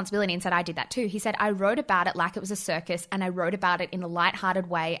took responsibility and said, I did that too. He said, I wrote about it like it was a circus, and I wrote about it in a lighthearted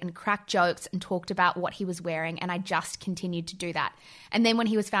way and cracked jokes and talked about what he was wearing, and I just continued to do that. And then when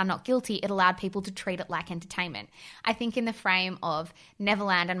he was found not guilty, it allowed people to treat it like entertainment. I think in the frame of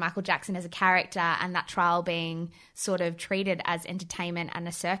Neverland and Michael Jackson as a character and that trial being sort of treated as entertainment and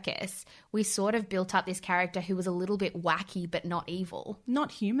a circus, we sort of built up this character who was a little bit wacky but not evil.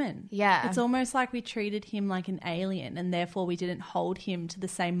 Not human. Yeah. It's almost like we treated him like an alien and therefore we didn't hold him to the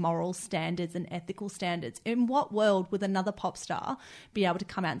same moral standards and ethical standards. In what world would another pop star be able to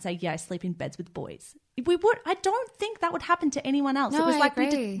come out and say, yeah, I sleep in beds with boys? I don't think that would happen to anyone else. No, it was I like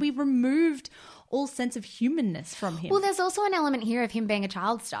agree. we removed all sense of humanness from him. Well, there's also an element here of him being a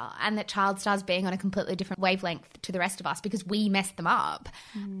child star and that child stars being on a completely different wavelength to the rest of us because we messed them up.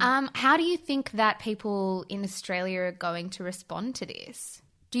 How do you think that people in Australia are going to respond to this?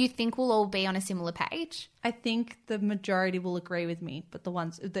 Do you think we'll all be on a similar page? I think the majority will agree with me, but the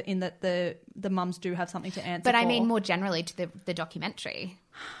mums do have something to answer But I for. mean more generally to the documentary.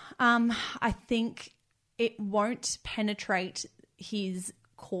 I think it won't penetrate his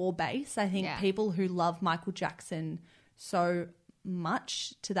core base. I think people who love Michael Jackson so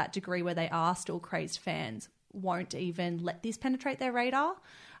much to that degree where they are still crazed fans won't even let this penetrate their radar.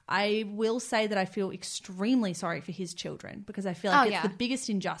 I will say that I feel extremely sorry for his children because I feel like it's the biggest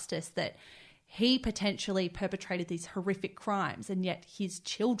injustice that he potentially perpetrated these horrific crimes and yet his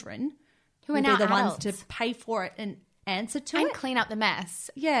children Who will are be now the adults. ones to pay for it and answer to And it. clean up the mess.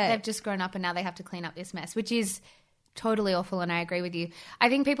 Yeah. They've just grown up and now they have to clean up this mess, which is totally awful, and I agree with you. I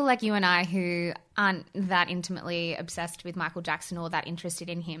think people like you and I who aren't that intimately obsessed with Michael Jackson or that interested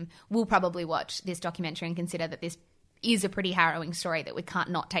in him will probably watch this documentary and consider that this is a pretty harrowing story that we can't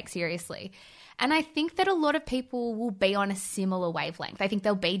not take seriously. And I think that a lot of people will be on a similar wavelength. I think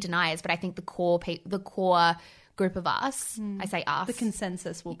there'll be deniers, but I think the core group of us, I say us. The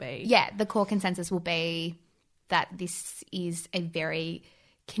consensus will be. Yeah, the core consensus will be that this is a very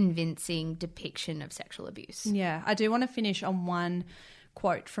convincing depiction of sexual abuse. Yeah, I do want to finish on one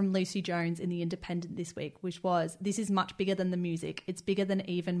quote from Lucy Jones in The Independent this week, which was, "This is much bigger than the music. It's bigger than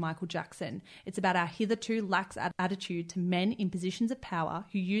even Michael Jackson. It's about our hitherto lax attitude to men in positions of power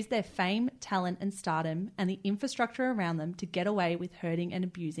who use their fame, talent and stardom and the infrastructure around them to get away with hurting and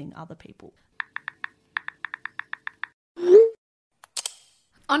abusing other people."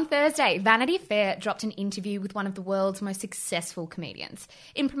 On Thursday, Vanity Fair dropped an interview with one of the world's most successful comedians.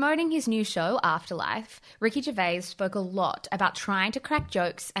 In promoting his new show, Afterlife, Ricky Gervais spoke a lot about trying to crack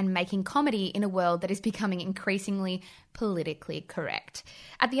jokes and making comedy in a world that is becoming increasingly politically correct.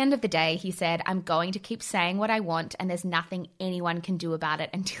 At the end of the day, he said, "I'm going to keep saying what I want and there's nothing anyone can do about it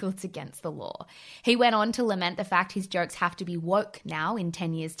until it's against the law." He went on to lament the fact his jokes have to be woke now in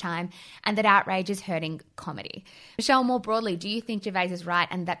 10 years' time and that outrage is hurting comedy. Michelle, more broadly, do you think Gervais is right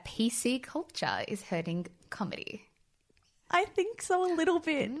and that PC culture is hurting comedy? I think so a little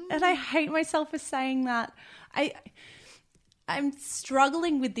bit. And I hate myself for saying that. I'm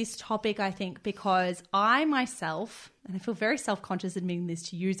struggling with this topic, I think, because I myself, and I feel very self-conscious admitting this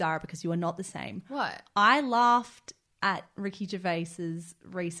to you, Zara, because you are not the same. What? I laughed at Ricky Gervais's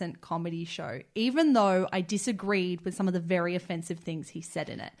recent comedy show, even though I disagreed with some of the very offensive things he said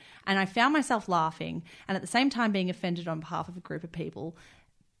in it. And I found myself laughing and at the same time being offended on behalf of a group of people.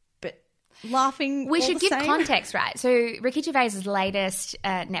 But laughing. We all should the give same? context, right? So Ricky Gervais's latest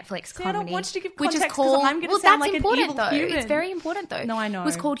Netflix comedy, I don't want you to give which is context 'cause called. I'm gonna Well, sound that's like an important evil though. human. It's very important though. No, I know.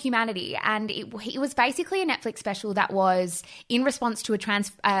 Was called Humanity, and it was basically a Netflix special that was in response to a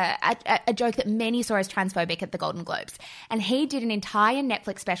joke that many saw as transphobic at the Golden Globes, and he did an entire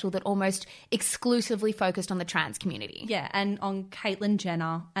Netflix special that almost exclusively focused on the trans community. Yeah, and on Caitlyn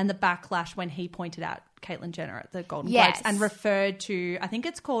Jenner and the backlash when he pointed out Caitlyn Jenner at the Golden Yes. Globes and referred to, I think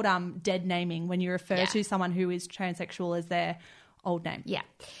it's called dead naming, when you refer to someone who is transsexual as their old name. Yeah.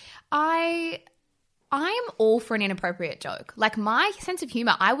 I am all for an inappropriate joke. Like, my sense of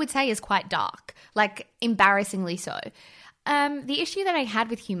humor, I would say, is quite dark, like embarrassingly so. The issue that I had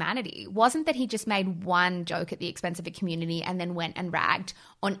with Humanity wasn't that he just made one joke at the expense of a community and then went and ragged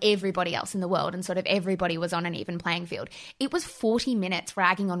on everybody else in the world and sort of everybody was on an even playing field. It was 40 minutes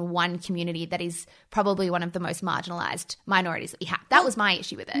ragging on one community that is probably one of the most marginalized minorities that we have. That was my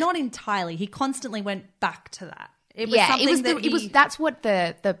issue with it. Not entirely. He constantly went back to that. It was something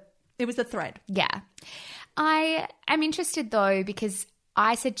it was the thread. Yeah. I am interested though, because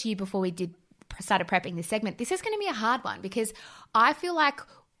I said to you before we started prepping this segment, this is going to be a hard one because I feel like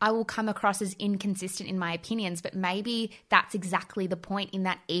I will come across as inconsistent in my opinions, but maybe that's exactly the point, in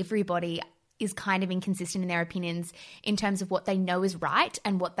that everybody is kind of inconsistent in their opinions in terms of what they know is right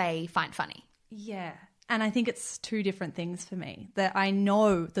and what they find funny. Yeah. And I think it's two different things for me. That I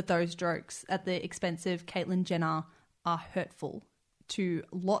know that those jokes at the expense of Caitlyn Jenner are hurtful to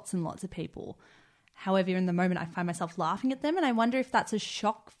lots and lots of people. However, in the moment, I find myself laughing at them, and I wonder if that's a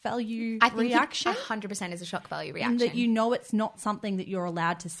shock value reaction. I think 100% is a shock value reaction. And that you know it's not something that you're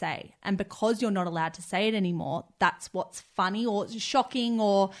allowed to say. And because you're not allowed to say it anymore, that's what's funny or shocking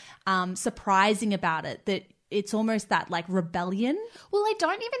or surprising about it, that it's almost that like rebellion. Well, I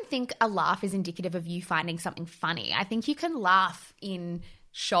don't even think a laugh is indicative of you finding something funny. I think you can laugh in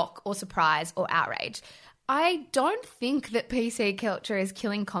shock or surprise or outrage. I don't think that PC culture is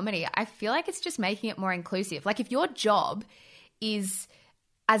killing comedy. I feel like it's just making it more inclusive. Like, if your job is,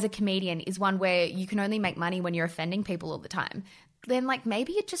 as a comedian, is one where you can only make money when you're offending people all the time, then like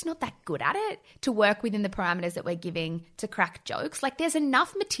maybe you're just not that good at it to work within the parameters that we're giving to crack jokes. Like, there's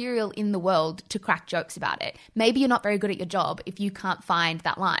enough material in the world to crack jokes about it. Maybe you're not very good at your job if you can't find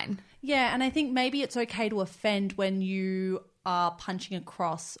that line. Yeah, and I think maybe it's okay to offend when you are punching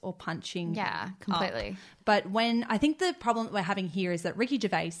across or punching completely up. But when I think the problem that we're having here is that Ricky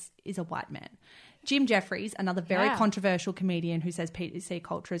Gervais is a white man. Jim Jeffries, another very controversial comedian who says PC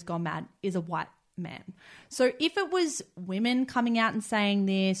culture has gone mad, is a white man. So if it was women coming out and saying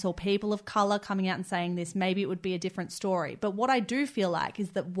this, or people of color coming out and saying this, maybe it would be a different story. But what I do feel like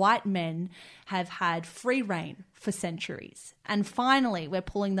is that white men have had free reign for centuries. And finally, we're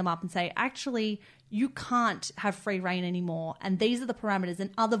pulling them up and say, actually, you can't have free reign anymore. And these are the parameters, and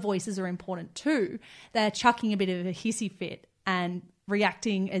other voices are important too. They're chucking a bit of a hissy fit and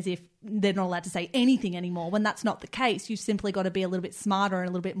reacting as if they're not allowed to say anything anymore, when that's not the case. You simply got to be a little bit smarter and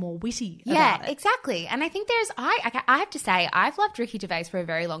a little bit more witty about it. Yeah, exactly. And I think I have to say, I've loved Ricky Gervais for a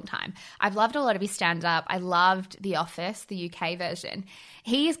very long time. I've loved a lot of his stand-up. I loved The Office, the UK version.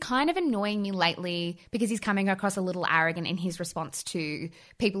 He is kind of annoying me lately because he's coming across a little arrogant in his response to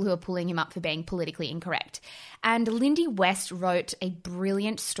people who are pulling him up for being politically incorrect. And Lindy West wrote a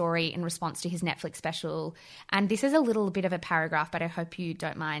brilliant story in response to his Netflix special. And this is a little bit of a paragraph, but I hope you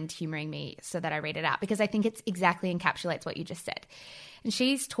don't mind humoring me so that I read it out, because I think it exactly encapsulates what you just said. And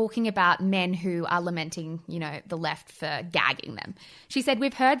she's talking about men who are lamenting, the left for gagging them. She said,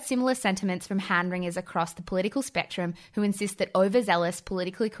 "We've heard similar sentiments from hand-wringers across the political spectrum who insist that overzealous,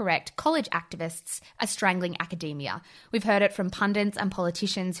 politically correct college activists are strangling academia. We've heard it from pundits and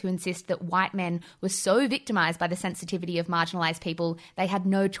politicians who insist that white men were so victimized by the sensitivity of marginalized people they had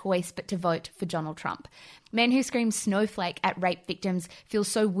no choice but to vote for Donald Trump. Men who scream snowflake at rape victims feel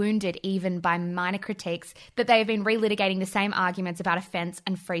so wounded even by minor critiques that they have been relitigating the same arguments about offence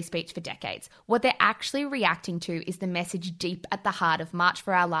and free speech for decades. What they're actually reacting to is the message deep at the heart of March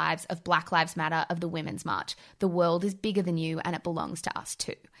for Our Lives, of Black Lives Matter, of the Women's March. The world is bigger than you and it belongs to us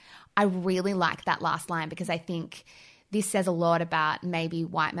too." I really like that last line, because I think this says a lot about maybe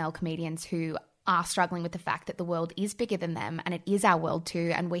white male comedians who are struggling with the fact that the world is bigger than them and it is our world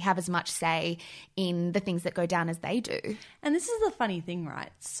too, and we have as much say in the things that go down as they do. And this is the funny thing, right?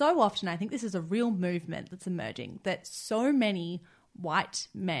 So often I think this is a real movement that's emerging, that so many white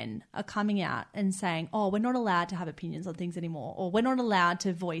men are coming out and saying, oh, we're not allowed to have opinions on things anymore, or we're not allowed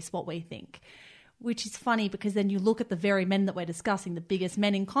to voice what we think. Which is funny, because then you look at the very men that we're discussing, the biggest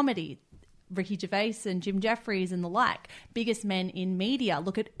men in comedy, Ricky Gervais and Jim Jeffries and the like, biggest men in media.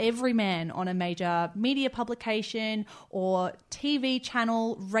 Look at every man on a major media publication or TV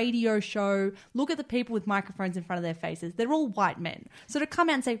channel, radio show. Look at the people with microphones in front of their faces. They're all white men. So to come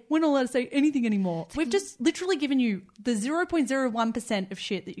out and say, we're not allowed to say anything anymore. We've just literally given you the 0.01% of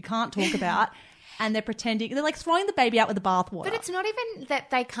shit that you can't talk about. And they're pretending, they're like throwing the baby out with the bathwater. But it's not even that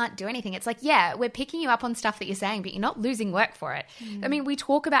they can't do anything. It's like, yeah, we're picking you up on stuff that you're saying, but you're not losing work for it. I mean, we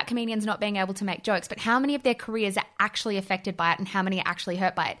talk about comedians not being able to make jokes, but how many of their careers are actually affected by it and how many are actually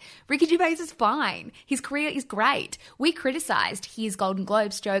hurt by it? Ricky Gervais is fine. His career is great. We criticised his Golden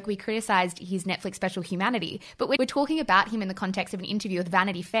Globes joke. We criticised his Netflix special Humanity. But we're talking about him in the context of an interview with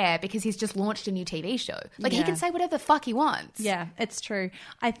Vanity Fair because he's just launched a new TV show. Like, he can say whatever the fuck he wants. Yeah, it's true.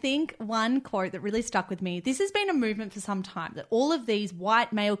 I think one quote that really stuck with me, this has been a movement for some time, that all of these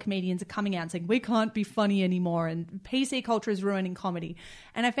white male comedians are coming out and saying, we can't be funny anymore and PC culture is ruining comedy.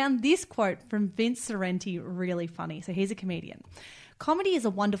 And I found this quote from Vince Sorrenti really funny. So he's a comedian. Comedy is a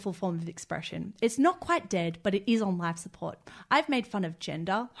wonderful form of expression. It's not quite dead, but it is on life support. I've made fun of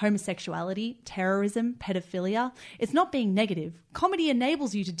gender, homosexuality, terrorism, pedophilia. It's not being negative. Comedy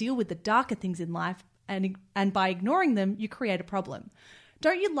enables you to deal with the darker things in life, and by ignoring them, you create a problem.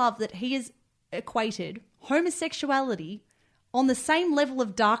 Don't you love that he is equated homosexuality on the same level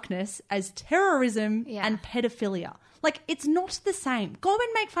of darkness as terrorism and pedophilia? Like, it's not the same. Go and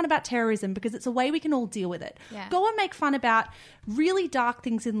make fun about terrorism because it's a way we can all deal with it. Yeah. Go and make fun about really dark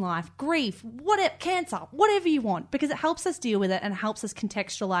things in life, grief, whatever, cancer, whatever you want, because it helps us deal with it and helps us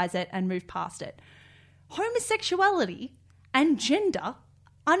contextualize it and move past it. Homosexuality and gender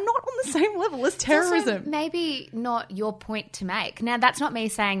are not on the same level as terrorism. Also maybe not your point to make. Now, that's not me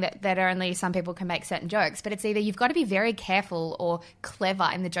saying that only some people can make certain jokes, but it's either you've got to be very careful or clever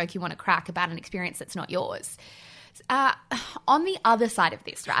in the joke you want to crack about an experience that's not yours. On the other side of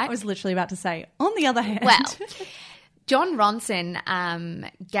this, right? I was literally about to say, on the other hand. Well, John Ronson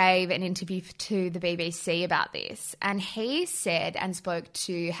gave an interview to the BBC about this, and he said and spoke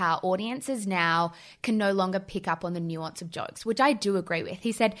to how audiences now can no longer pick up on the nuance of jokes, which I do agree with.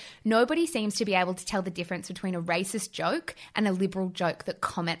 He said, nobody seems to be able to tell the difference between a racist joke and a liberal joke that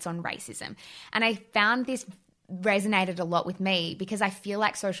comments on racism. And I found this resonated a lot with me because I feel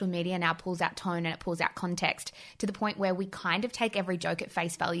like social media now pulls out tone and it pulls out context to the point where we kind of take every joke at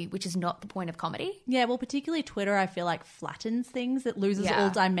face value, which is not the point of comedy. Yeah, well, particularly Twitter, I feel like flattens things. It loses all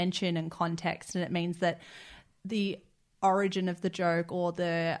dimension and context, and it means that the origin of the joke or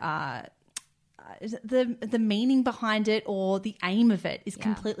the meaning behind it or the aim of it is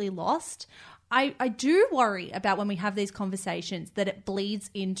completely lost. I do worry about when we have these conversations that it bleeds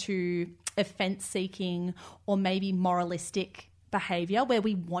into offense-seeking or maybe moralistic behaviour where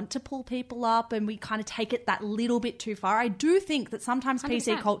we want to pull people up and we kind of take it that little bit too far. I do think that sometimes 100%.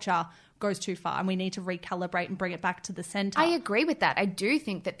 PC culture goes too far and we need to recalibrate and bring it back to the centre. I agree with that. I do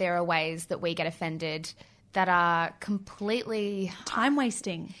think that there are ways that we get offended that are completely time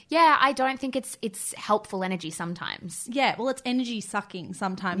wasting. Yeah, I don't think it's helpful energy sometimes. Yeah, well, it's energy sucking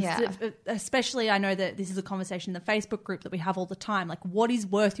sometimes. Yeah. Especially, I know that this is a conversation in the Facebook group that we have all the time. Like, what is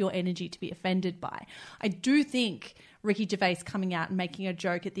worth your energy to be offended by? I do think Ricky Gervais coming out and making a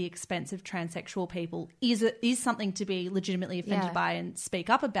joke at the expense of transsexual people is something to be legitimately offended by and speak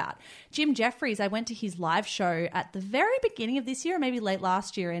up about. Jim Jeffries, I went to his live show at the very beginning of this year, or maybe late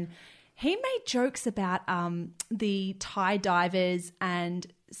last year, and he made jokes about the Thai divers and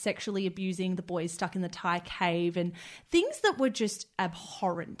sexually abusing the boys stuck in the Thai cave and things that were just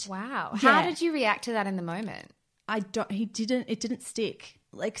abhorrent. Wow. Yeah. How did you react to that in the moment? It didn't stick.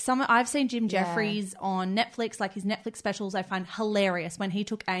 Like I've seen Jim Jeffries on Netflix, like his Netflix specials I find hilarious when he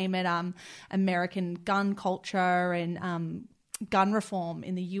took aim at American gun culture and gun reform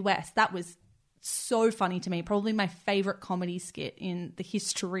in the US. That was so funny to me, probably my favorite comedy skit in the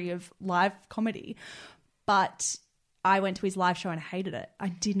history of live comedy. But I went to his live show and hated it. I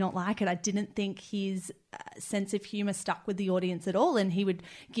did not like it. I didn't think his sense of humor stuck with the audience at all. And he would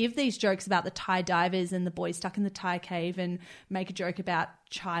give these jokes about the Thai divers and the boys stuck in the Thai cave and make a joke about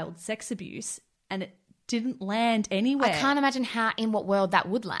child sex abuse, and it didn't land anywhere. I can't imagine in what world that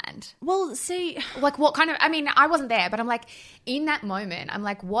would land. Well, see, like what kind of, I mean, I wasn't there, but I'm like, in that moment, I'm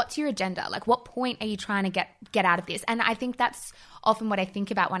like, what's your agenda? Like, what point are you trying to get out of this? And I think that's often what I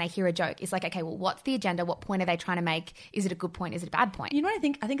think about when I hear a joke is like, okay, well, what's the agenda? What point are they trying to make? Is it a good point? Is it a bad point? You know what I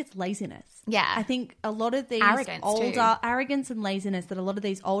think? I think it's laziness. Yeah. I think a lot of these arrogance and laziness that a lot of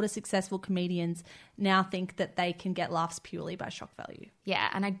these older successful comedians now think that they can get laughs purely by shock value. Yeah,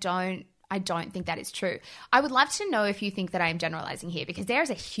 and I don't think that is true. I would love to know if you think that I am generalizing here, because there is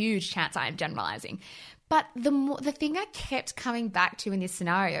a huge chance I am generalizing. But the thing I kept coming back to in this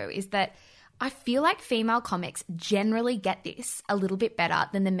scenario is that I feel like female comics generally get this a little bit better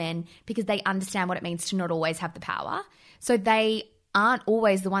than the men because they understand what it means to not always have the power. So they aren't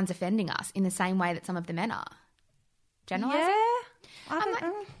always the ones offending us in the same way that some of the men are. Generalizing?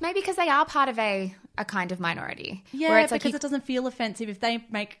 Yeah. Maybe because they are part of a kind of minority. Yeah, where it's because like it doesn't feel offensive. If they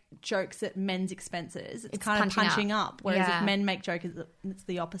make jokes at men's expenses, it's kind of punching punching up. Whereas Yeah. if men make jokes, it's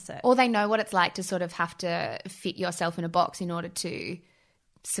the opposite. Or they know what it's like to sort of have to fit yourself in a box in order to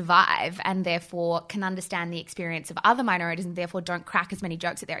survive, and therefore can understand the experience of other minorities and therefore don't crack as many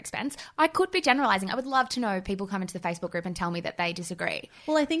jokes at their expense. I could be generalizing. I would love to know people come into the Facebook group and tell me that they disagree.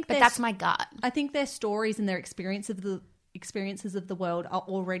 Well, I think But that's my gut. I think their stories and their experiences of the world are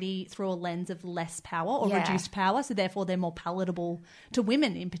already through a lens of less power or Yeah. reduced power, so therefore they're more palatable to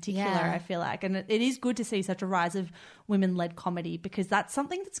women in particular. Yeah. I feel like, and it is good to see such a rise of women-led comedy because that's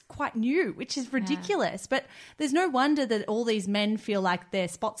something that's quite new, which is ridiculous. But there's no wonder that all these men feel like their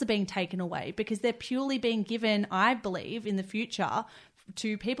spots are being taken away because they're purely being given, I believe, in the future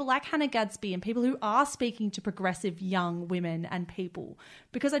to people like Hannah Gadsby and people who are speaking to progressive young women and people,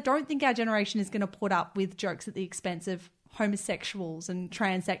 because I don't think our generation is going to put up with jokes at the expense of homosexuals and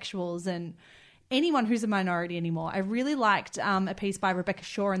transsexuals and anyone who's a minority anymore. I really liked a piece by Rebecca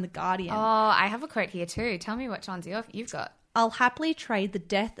Shaw in The Guardian. Oh, I have a quote here too. Tell me which ones you've got. I'll happily trade the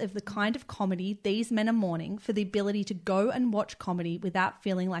death of the kind of comedy these men are mourning for the ability to go and watch comedy without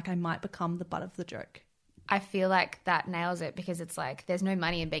feeling like I might become the butt of the joke. I feel like that nails it because it's like there's no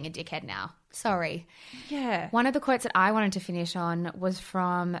money in being a dickhead now. Sorry. Yeah. One of the quotes that I wanted to finish on was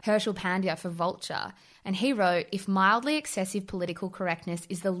from Herschel Pandya for Vulture. And he wrote, "If mildly excessive political correctness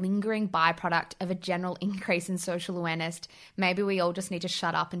is the lingering byproduct of a general increase in social awareness, maybe we all just need to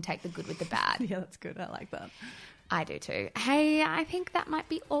shut up and take the good with the bad." Yeah, that's good. I like that. I do too. Hey, I think that might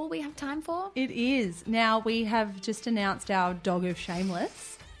be all we have time for. It is. Now, we have just announced our dog of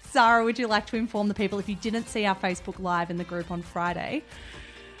Shameless. Sarah, would you like to inform the people, if you didn't see our Facebook Live in the group on Friday,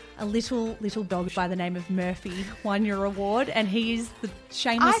 a little dog by the name of Murphy won your award, and he's the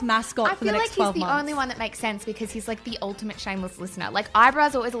Shameless mascot for the next 12 months. I feel like he's the only one that makes sense because he's like the ultimate Shameless listener. Like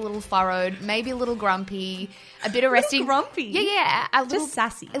eyebrows always a little furrowed, maybe a little grumpy, a bit of resting. Grumpy? Yeah. A little, just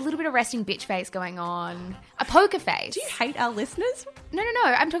sassy. A little bit of resting bitch face going on. A poker face. Do you hate our listeners? No.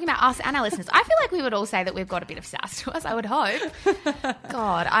 I'm talking about us and our listeners. I feel like we would all say that we've got a bit of sass to us, I would hope.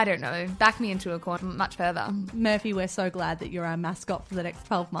 God, I don't know. Back me into a corner much further. Murphy, we're so glad that you're our mascot for the next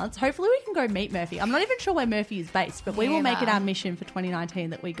 12 months. Hopefully we can go meet Murphy. I'm not even sure where Murphy is based, but we will make it our mission for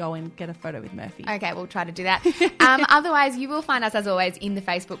 2019 that we go and get a photo with Murphy. Okay, we'll try to do that. Otherwise, you will find us, as always, in the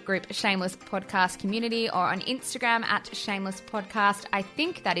Facebook group Shameless Podcast Community or on Instagram at Shameless Podcast. I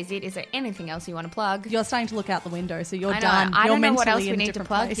think that is it. Is there anything else you want to plug? You're starting to look out the window, so you're I know. done. I You're don't know what else mentally we in a need to different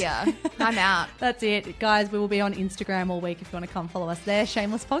plug place. here. I'm out. That's it. Guys, we will be on Instagram all week if you want to come follow us there.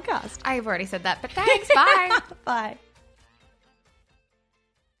 Shameless Podcast. I've already said that, but thanks. Bye. Bye.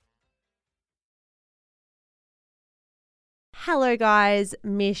 Hello guys,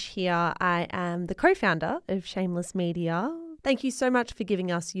 Mish here. I am the co-founder of Shameless Media. Thank you so much for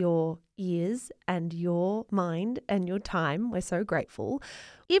giving us your ears and your mind and your time. We're so grateful.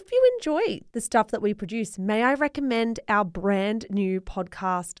 If you enjoy the stuff that we produce, may I recommend our brand new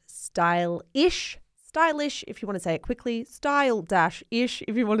podcast, Style-ish. Stylish, if you want to say it quickly. Style-ish,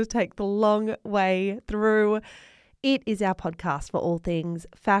 if you want to take the long way through. It is our podcast for all things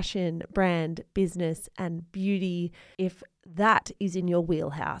fashion, brand, business, and beauty. If that is in your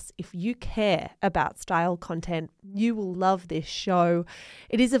wheelhouse, if you care about style content, you will love this show.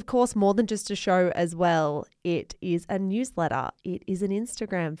 It is, of course, more than just a show as well. It is a newsletter. It is an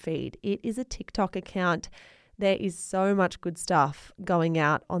Instagram feed. It is a TikTok account. There is so much good stuff going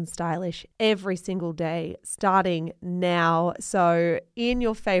out on Stylish every single day, starting now. So in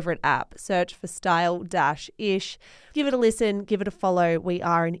your favorite app, search for Style-ish. Give it a listen, give it a follow. We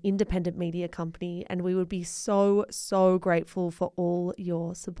are an independent media company and we would be so, so grateful for all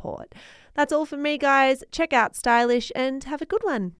your support. That's all from me, guys. Check out Stylish and have a good one.